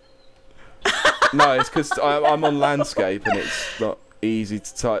 No, it's because I'm on landscape and it's not easy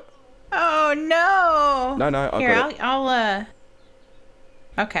to type. Oh no. No, I've Here, got it. I'll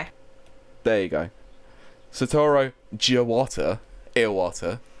okay. There you go. Satoru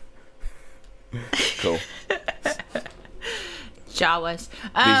Iwata. Cool. Jawas. These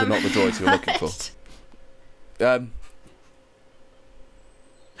are not the droids you're looking for.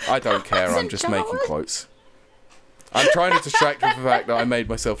 I don't care. I'm just making quotes. I'm trying to distract from the fact that I made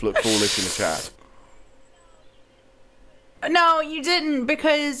myself look foolish in the chat. No, you didn't,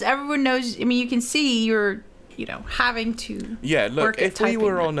 because everyone knows. I mean, you can see you're, having to. Yeah, look. Work If we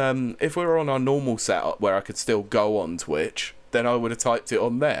were on our normal setup where I could still go on Twitch, then I would have typed it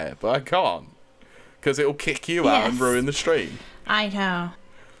on there, but I can't because it'll kick you out and ruin the stream. I know.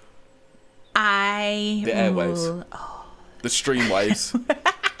 The airwaves. The stream waves.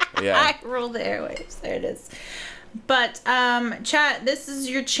 Yeah. I rule the airwaves. There it is. But chat, this is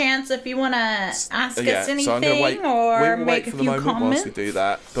your chance if you want to ask us anything, so I'm gonna wait. Or we'll make wait for a the few moment comments. whilst we do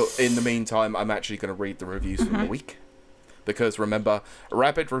that. But in the meantime, I'm actually going to read the reviews from the week, because remember,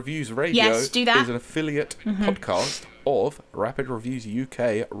 Rapid Reviews Radio is an affiliate podcast of Rapid Reviews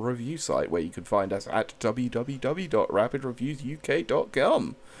UK review site, where you can find us at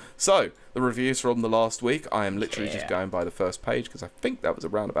www.rapidreviewsuk.com. So, the reviews from the last week, I am literally just going by the first page, because I think that was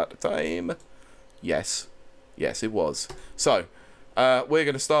around about the time. Yes, it was. So, we're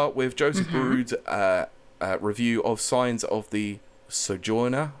going to start with Joseph Baroud's review of Signs of the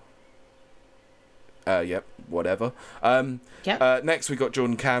Sojourner. Whatever. Next, we got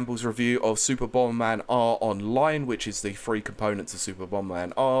Jordan Campbell's review of Super Bomberman R Online, which is the free components of Super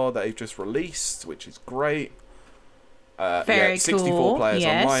Bomberman R that they've just released, which is great. Very 64 cool. players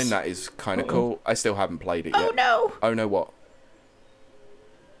online. That is kind of cool. I still haven't played it yet. Oh no! Oh no! What?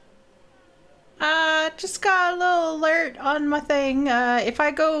 Just got a little alert on my thing. If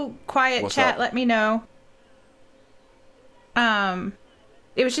I go quiet, What's chat, up? let me know.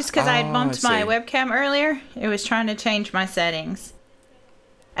 It was just because I had bumped my webcam earlier. It was trying to change my settings.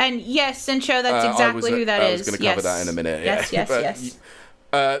 And yes, Sincho, that's exactly who that is. I was going to cover that in a minute. Yes, yeah. yes.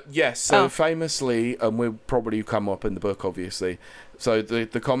 Yes, so famously, and we'll probably come up in the book, obviously. So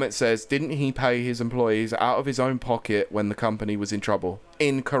the comment says, didn't he pay his employees out of his own pocket when the company was in trouble?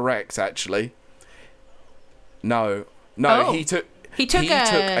 Incorrect, actually. No, he took a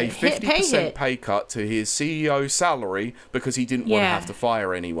 50% pay cut to his CEO's salary because he didn't want to have to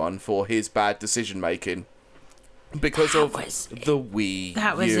fire anyone for his bad decision making because of the Wii.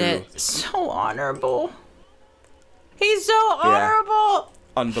 That was it. So honorable. He's so honorable.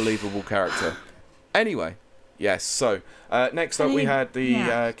 Unbelievable character. Anyway, yes. So next up we had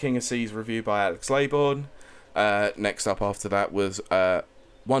the King of Seas review by Alex Laybourne. Next up after that was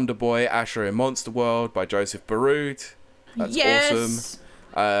Wonder Boy, Asher in Monster World by Joseph Baroud. That's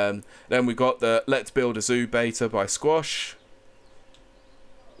awesome. Then we got the Let's Build a Zoo beta by Squash.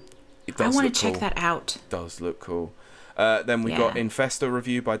 I want to check that out. It does look cool. Then we got Infesta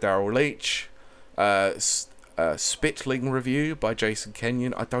review by Daryl Leach. Spitling review by Jason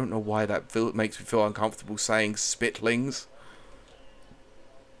Kenyon. I don't know why that makes me feel uncomfortable saying Spitlings.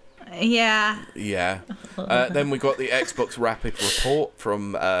 Yeah. Then we got the Xbox Rapid Report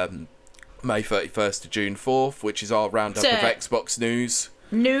from May 31st to June 4th, which is our roundup of Xbox news.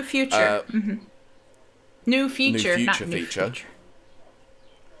 New future. New feature.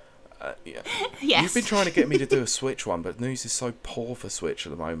 Yeah. Yes. You've been trying to get me to do a Switch one, but news is so poor for Switch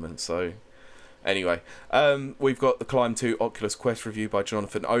at the moment, so... Anyway, we've got the Climb 2 Oculus Quest review by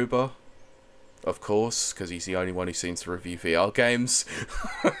Jonathan Ober. Of course, because he's the only one who seems to review VR games.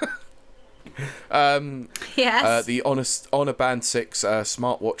 Yes. The Honor Band 6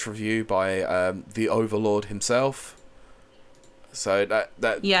 smartwatch review by the Overlord himself. So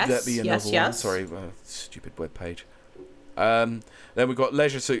that'd be another one. Sorry, stupid webpage. Then we've got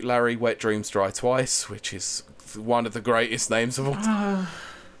Leisure Suit Larry, Wet Dreams Dry Twice, which is one of the greatest names of all time.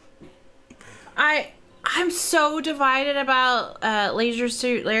 I'm so divided about Leisure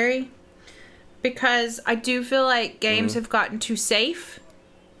Suit Larry, because I do feel like games have gotten too safe,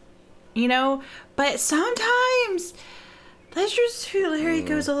 but sometimes Leisure Suit Larry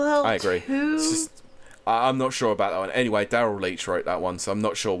goes a little I agree. too... I'm not sure about that one. Anyway, Daryl Leach wrote that one, so I'm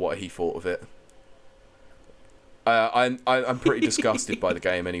not sure what he thought of it. I'm pretty disgusted by the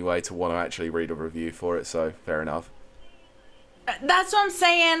game anyway to want to actually read a review for it, so fair enough. That's what I'm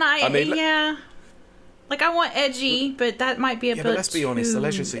saying. Like, I want edgy, but that might be a bit but let's be honest, the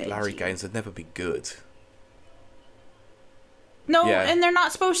Leisure Suit edgy. Larry games would never be good. No, and they're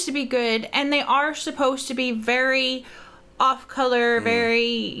not supposed to be good, and they are supposed to be very off-color,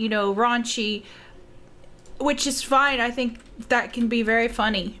 very, raunchy, which is fine. I think that can be very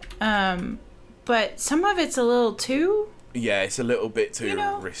funny. But some of it's a little too... Yeah, it's a little bit too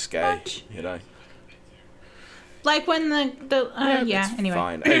risque, much. Like when the anyway.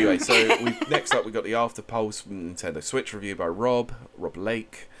 Fine. Anyway, so next up we got the After Pulse Nintendo Switch review by Rob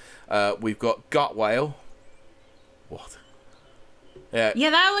Lake. We've got Gut Whale. What? Yeah,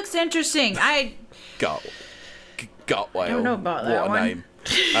 that looks interesting. Gut Whale. I don't know about that what one. a name.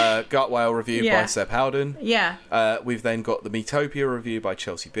 Gut Whale review by Seb Howden. Yeah. We've then got the Metopia review by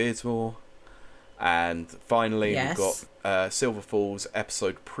Chelsea Beardsmore. And finally, we've got Silver Falls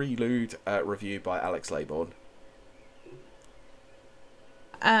episode prelude review by Alex Laybourne.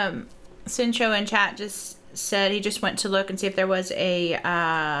 Sincho in chat just said he just went to look and see if there was a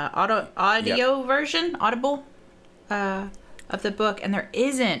audio version, audible, of the book, and there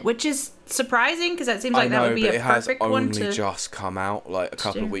isn't, which is surprising because that seems like that would be a perfect one to... it has only just come out like a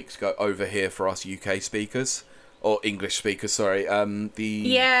couple of weeks ago over here for us UK speakers, or English speakers, sorry.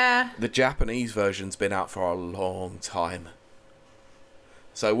 The Japanese version's been out for a long time,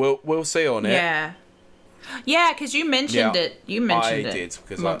 so we'll see on it. Yeah, because you mentioned it. I did,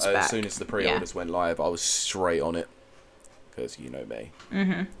 because as soon as the pre-orders went live, I was straight on it, because you know me.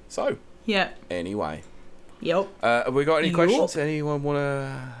 Mm-hmm. So, anyway. Yep. Have we got any questions? Anyone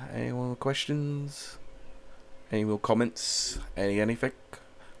with questions? Any more comments? Anything?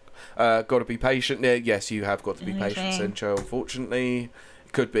 Got to be patient. Yes, you have got to be patient, Sencho, unfortunately.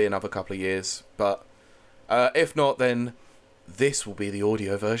 It could be another couple of years, but if not, then this will be the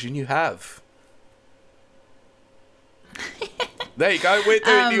audio version you have. There you go. We're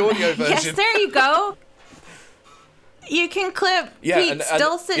doing the audio version. Yes, there you go. You can clip Pete's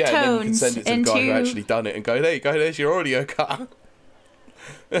dulcet tones and then you can send it to the guy who actually done it and go, there you go, there's your audio cut.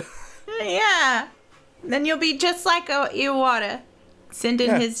 Yeah. Then you'll be just like Iwata,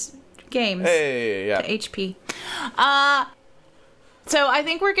 sending his games to HP. So I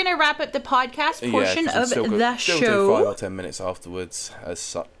think we're going to wrap up the podcast portion of the show. Still do 5 or 10 minutes afterwards as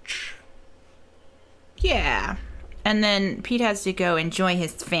such. Yeah. And then Pete has to go enjoy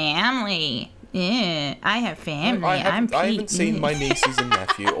his family. Yeah, I have family. I'm Pete. I haven't seen my nieces and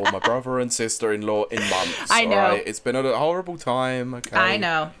nephew or my brother and sister-in-law in months. I know. Right? It's been a horrible time. Okay. I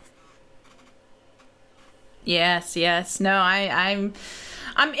know. Yes. No, I'm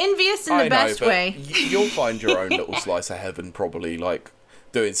envious in the best way. You'll find your own little slice of heaven, probably, like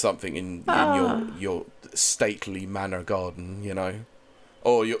doing something in your stately manor garden, you know,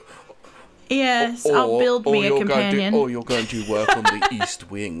 or your. Yes, I'll build me a companion. Or you're going to work on the East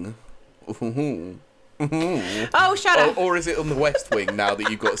Wing. Oh, shut up. Or is it on the West Wing now that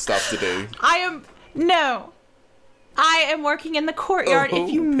you've got stuff to do? I am working in the courtyard, if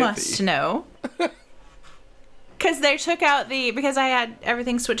you must know. Because they took out because I had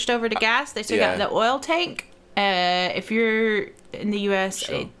everything switched over to gas, they took out the oil tank. If you're in the US,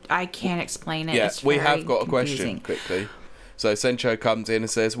 I can't explain it. Yeah, we have got a question quickly. So Sencho comes in and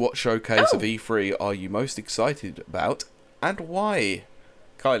says, what showcase of E3 are you most excited about and why?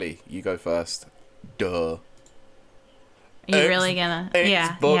 Kylie, you go first. Duh. You really gonna?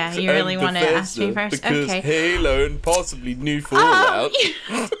 Yeah, you really want to ask me first? Because okay. Halo and possibly new Fallout.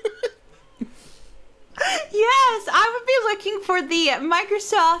 Yes, I would be looking for the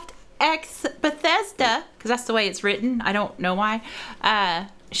Microsoft X Bethesda, because that's the way it's written. I don't know why.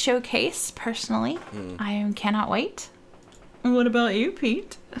 Showcase, personally. I cannot wait. What about you,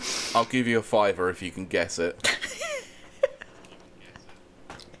 Pete? I'll give you a $5 if you can guess it.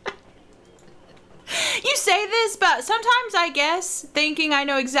 You say this, but sometimes I guess thinking I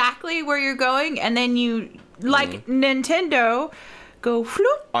know exactly where you're going, and then you, like Nintendo, go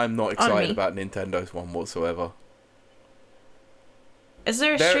floop. I'm not excited about Nintendo's one whatsoever. Is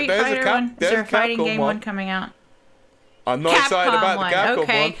there a Street Fighter one? Is there a fighting game one coming out? I'm not excited about the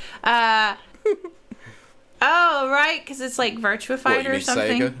Capcom one. Oh, right, because it's like Virtua Fighter or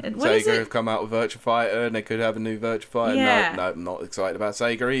something. Sega have come out with Virtua Fighter, and they could have a new Virtua Fighter. Yeah. No, I'm not excited about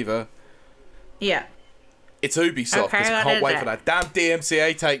Sega either. Yeah. It's Ubisoft, because I can't wait for that damn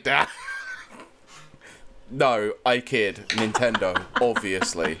DMCA takedown. No, I kid. Nintendo,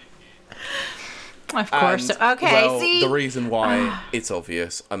 obviously. Of course. Okay, well, see? The reason why it's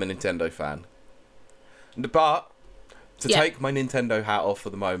obvious, I'm a Nintendo fan. But to take my Nintendo hat off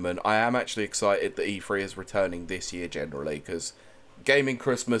for the moment, I am actually excited that E3 is returning this year generally, because Gaming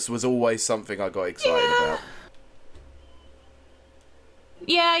Christmas was always something I got excited about.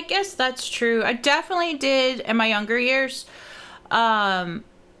 Yeah, I guess that's true. I definitely did in my younger years. But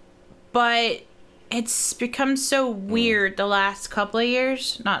it's become so weird the last couple of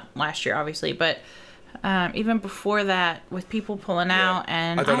years. Not last year, obviously, but even before that, with people pulling out,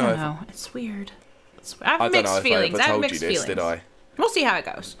 and I don't know. It's weird. I have mixed feelings. I have mixed feelings. Did I? We'll see how it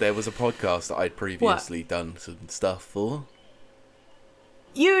goes. There was a podcast that I'd previously done some stuff for.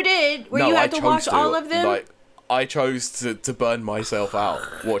 You did? Where you had to watch all of them? Like, I chose to burn myself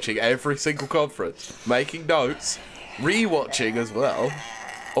out, watching every single conference, making notes, re-watching as well,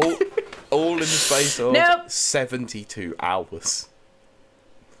 all in the space of 72 hours.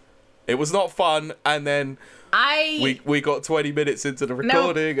 It was not fun, and then we got 20 minutes into the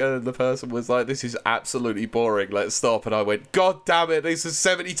recording, and the person was like, "This is absolutely boring. Let's stop." And I went, "God damn it! This is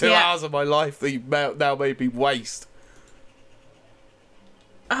 72 hours of my life that you've now made me waste."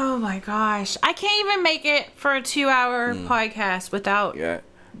 Oh my gosh, I can't even make it for a 2-hour podcast without.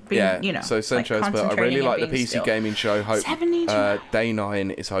 Being, so Sencho's like, but I really like the PC still. gaming show. Hope 72. Day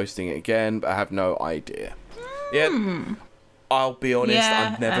 9 is hosting it again, but I have no idea. Yeah, I'll be honest,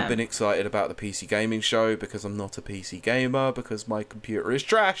 I've never been excited about the PC gaming show because I'm not a PC gamer, because my computer is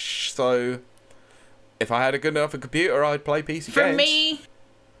trash. So if I had a good enough computer, I'd play PC games.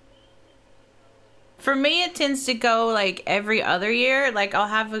 For me, it tends to go like every other year. Like I'll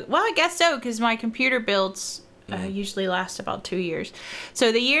have I guess so, because my computer builds usually last about 2 years.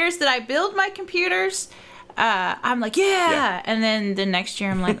 So the years that I build my computers, I'm like, and then the next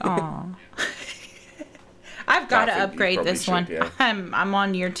year I'm like, oh. I've got to upgrade this one. Yeah. I'm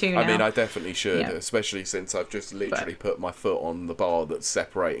on year 2 now. I mean, I definitely should, especially since I've just literally put my foot on the bar that's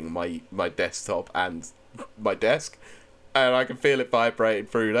separating my desktop and my desk, and I can feel it vibrating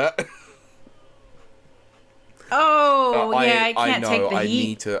through that. I can't take the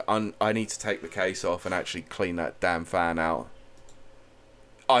heat. I need to take the case off and actually clean that damn fan out.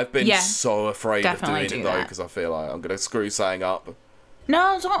 I've been so afraid of doing it though, because I feel like I'm gonna screw something up.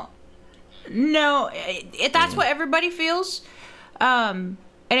 No, don't. No, that's what everybody feels, and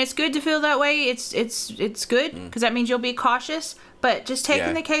it's good to feel that way. It's good because that means you'll be cautious. But just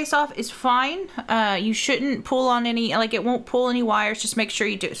taking the case off is fine. You shouldn't pull on any, like it won't pull any wires. Just make sure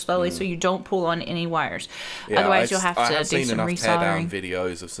you do it slowly so you don't pull on any wires. Otherwise, you'll have to do some resoldering. I have seen enough teardown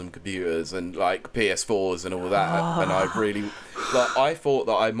videos of some computers and like PS4s and all that, and I really, I thought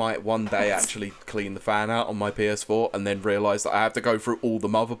that I might one day actually clean the fan out on my PS4, and then realise that I have to go through all the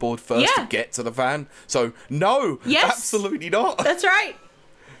motherboard first to get to the fan. So no, absolutely not. That's right.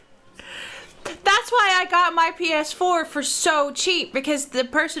 That's why I got my PS4 for so cheap, because the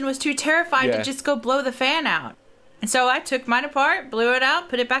person was too terrified to just go blow the fan out. And so I took mine apart, blew it out,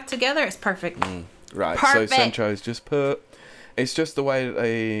 put it back together. It's perfect. Right. Perfect. So Sencho's just it's just the way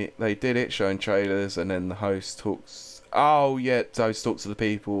that they did it, showing trailers, and then the host talks. Oh yeah, the host talks to the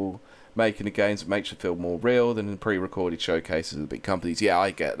people making the games. It makes you feel more real than the pre-recorded showcases of the big companies. Yeah, I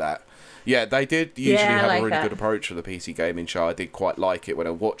get that. Yeah, they did usually have a really good approach for the PC gaming show. I did quite like it when I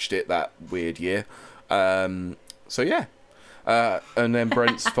watched it that weird year. So yeah. And then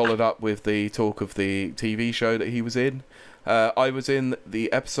Brent's followed up with the talk of the TV show that he was in. I was in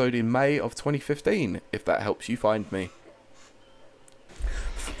the episode in May of 2015, if that helps you find me.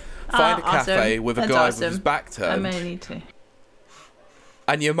 Find a cafe with a guy with his back turned. I may need to.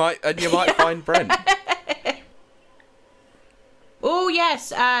 And you might find Brent. Oh,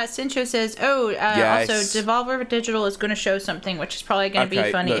 yes. Sencho says, also, Devolver Digital is going to show something, which is probably going to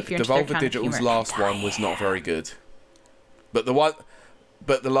be funny if you're into their kind of humor. Devolver Digital's last one was not very good. But the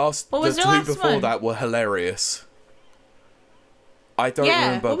two before that were hilarious. I don't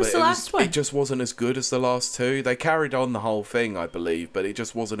remember, but it just wasn't as good as the last two. They carried on the whole thing, I believe, but it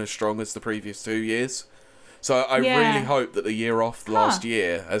just wasn't as strong as the previous 2 years. So I really hope that the year off last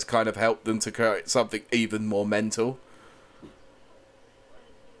year has kind of helped them to create something even more mental.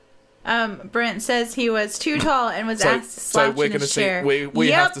 Brent says he was too tall and was asked to slouch in his chair.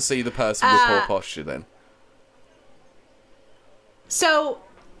 We have to see the person with poor posture then. So,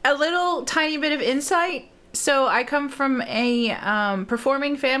 a little tiny bit of insight. So, I come from a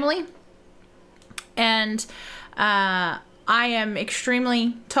performing family, and I am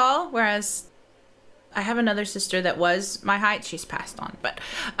extremely tall, whereas I have another sister that was my height. She's passed on. But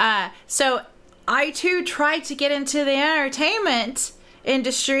so, I too tried to get into the entertainment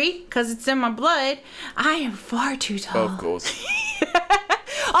industry because it's in my blood. I am far too tall. Of course.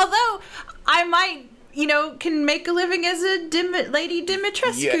 Although I might, can make a living as a Lady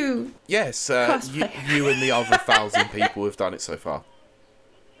Dimitrescu. Yes, you and the other 1,000 people who've done it so far.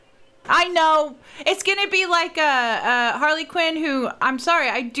 I know. It's going to be like Harley Quinn, who, I'm sorry,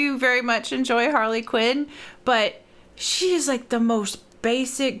 I do very much enjoy Harley Quinn, but she is like the most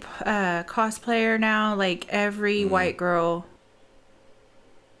basic cosplayer now. Like every white girl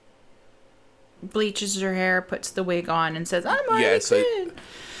bleaches her hair, puts the wig on, and says, "I'm Harley Quinn."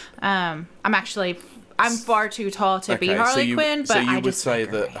 I'm far too tall to be Harley Quinn, but so you would say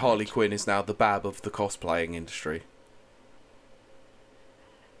that Harley Quinn is now the Bab of the cosplaying industry.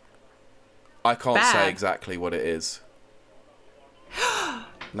 I can't say exactly what it is.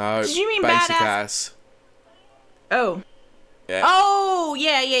 No. Did you mean basic badass? Ass. Oh. Yeah. Oh,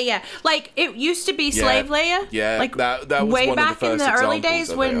 yeah. Like, it used to be Slave Leia. Yeah, like, that was way one back of the first in the early examples days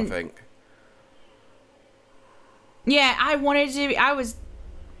of when it, I think. Yeah, I wanted to. I was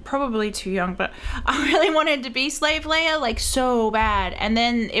probably too young, but I really wanted to be Slave Leia, like, so bad. And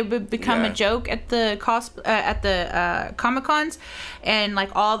then it would become a joke at the Comic Cons, and like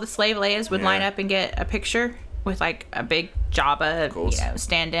all the Slave Leias would line up and get a picture with like a big Jabba,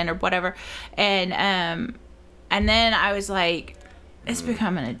 stand-in or whatever. And then I was like, it's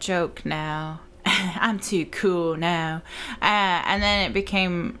becoming a joke now. I'm too cool now. And then it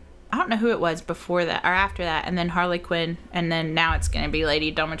became, I don't know who it was before that or after that, and then Harley Quinn, and then now it's going to be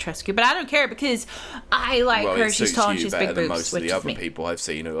Lady Dimitrescu. But I don't care because I like her. She's tall and she's big boobs. Most of the other people I've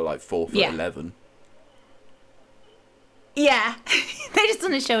seen who are like 4'11". Yeah, they just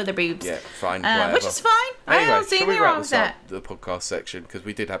want to show their boobs. Yeah, fine, whatever. Which is fine. Anyway, I don't see anything wrong with that. The podcast section, because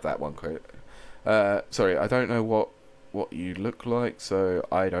we did have that one quote. Sorry, I don't know what you look like, so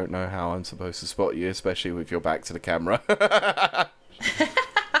I don't know how I'm supposed to spot you, especially with your back to the camera.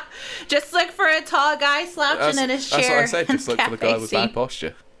 Just look for a tall guy slouching in his chair. That's what I said, just look for the guy with bad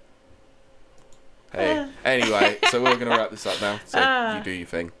posture. Hey, anyway, so we're going to wrap this up now, so you do your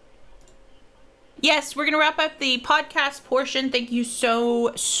thing. Yes, we're going to wrap up the podcast portion. Thank you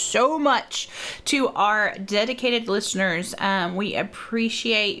so much to our dedicated listeners. We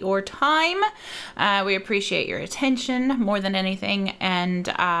appreciate your time. We appreciate your attention more than anything. And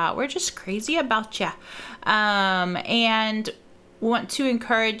we're just crazy about you. And want to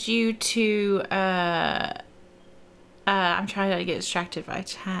encourage you to... I'm trying to get distracted by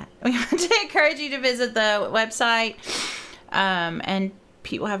chat. We want to encourage you to visit the website and...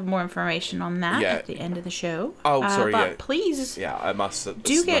 People have more information on that at the end of the show. Oh, sorry, but please. Yeah, I must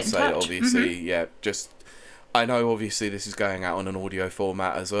get in say, touch. obviously, just... I know, obviously, this is going out on an audio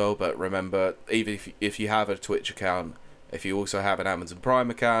format as well, but remember, even if you have a Twitch account, if you also have an Amazon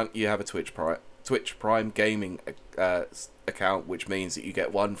Prime account, you have a Twitch Prime Gaming account, which means that you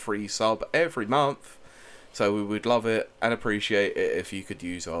get one free sub every month. So we would love it and appreciate it if you could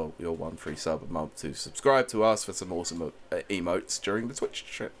use your one free sub a month to subscribe to us for some awesome emotes during the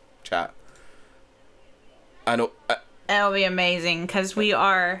Twitch chat. And that'll be amazing because we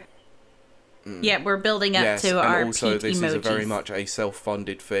are, we're building up to our peak emojis. And also, this is very much a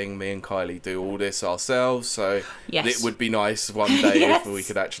self-funded thing. Me and Kylie do all this ourselves, so it would be nice one day if we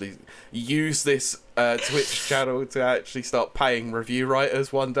could actually use this Twitch channel to actually start paying review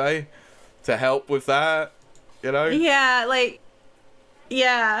writers one day to help with that. You know? That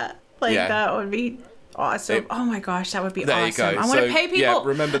would be awesome. Oh my gosh, that would be there awesome. You go. I want to pay people. Yeah,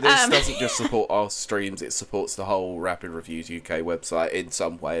 remember, this doesn't just support our streams, it supports the whole Rapid Reviews UK website in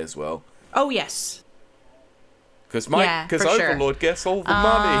some way as well. Oh, yes. Because Overlord gets all the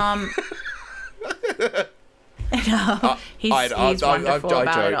money. No, he's wonderful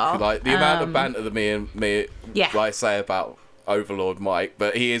about it all. Like, the amount of banter that me like, say about Overlord Mike,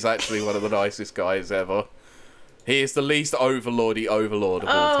 but he is actually one of the nicest guys ever. He is the least overlord of all time.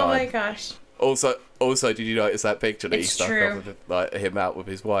 Oh my gosh. Also, did you notice that picture that he stuck up with, like, him out with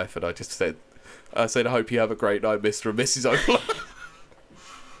his wife? And I said, I hope you have a great night, Mr. and Mrs. Overlord.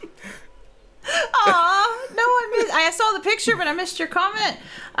 I saw the picture, but I missed your comment.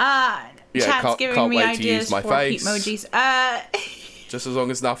 Chat's giving me ideas for emojis. Just as long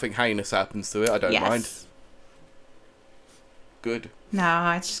as nothing heinous happens to it, I don't mind. Good.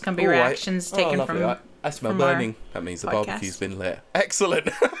 No, it's just gonna be reactions taken from. I smell burning. That means the barbecue's been lit. Excellent.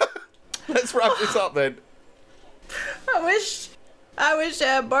 Let's wrap this up then. I wish I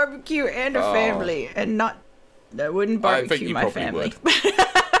had barbecue and a family, and not. I wouldn't barbecue my family.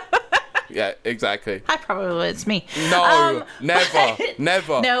 Yeah, exactly. I probably would. It's me. No, never.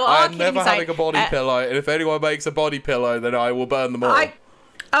 No, I'm never having a body pillow, and if anyone makes a body pillow, then I will burn them all.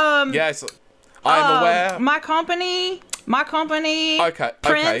 Yes, I'm aware. My company.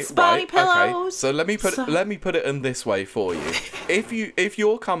 Prince body pillows. Okay. So let me put it in this way for you. If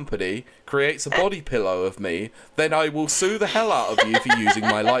your company creates a body pillow of me, then I will sue the hell out of you for using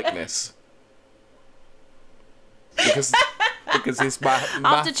my likeness. Because it's my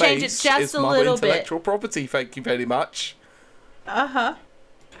I'll have to change it just a little bit. Intellectual property. Thank you very much. I'll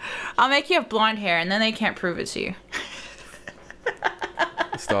make you have blonde hair, and then they can't prove it to you.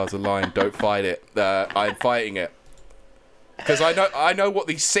 The stars align. Don't fight it. I'm fighting it. Because I know what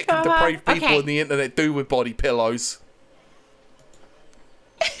these sick and depraved people on the internet do with body pillows.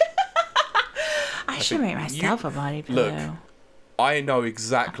 I should make myself a body pillow. Look, I know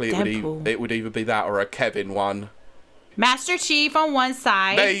exactly it would either be that or a Kevin one. Master Chief on one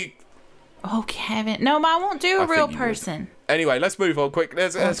side. Oh, Kevin. No, I won't do a real person. Anyway, let's move on quick.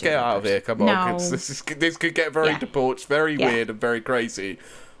 Let's get out of here. Come on. This could get very debauched, very weird, and very crazy.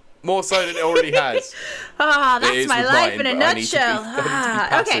 More so than it already has. That's my life in a nutshell.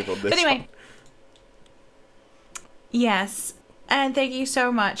 Okay, but anyway. Yes. And thank you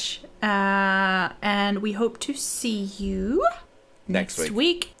so much. And we hope to see you next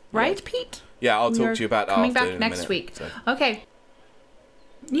week. Right, Yeah. Pete? Yeah, I'll talk to you about coming after back in a next minute, week. so. Okay.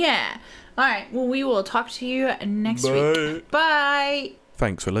 Yeah. All right. Well, we will talk to you next week. Bye.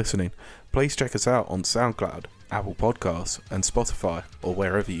 Thanks for listening. Please check us out on SoundCloud, Apple Podcasts, and Spotify, or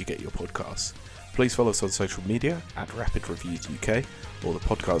wherever you get your podcasts. Please follow us on social media at Rapid Reviews UK, or the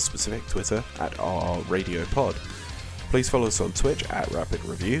podcast-specific Twitter at RRRadioPod. Please follow us on Twitch at Rapid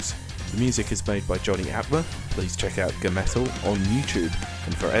Reviews. The music is made by Johnny Atma. Please check out Gametal on YouTube.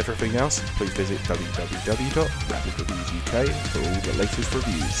 And for everything else, please visit www.rapidreviewsuk for all the latest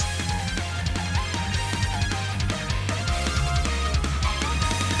reviews.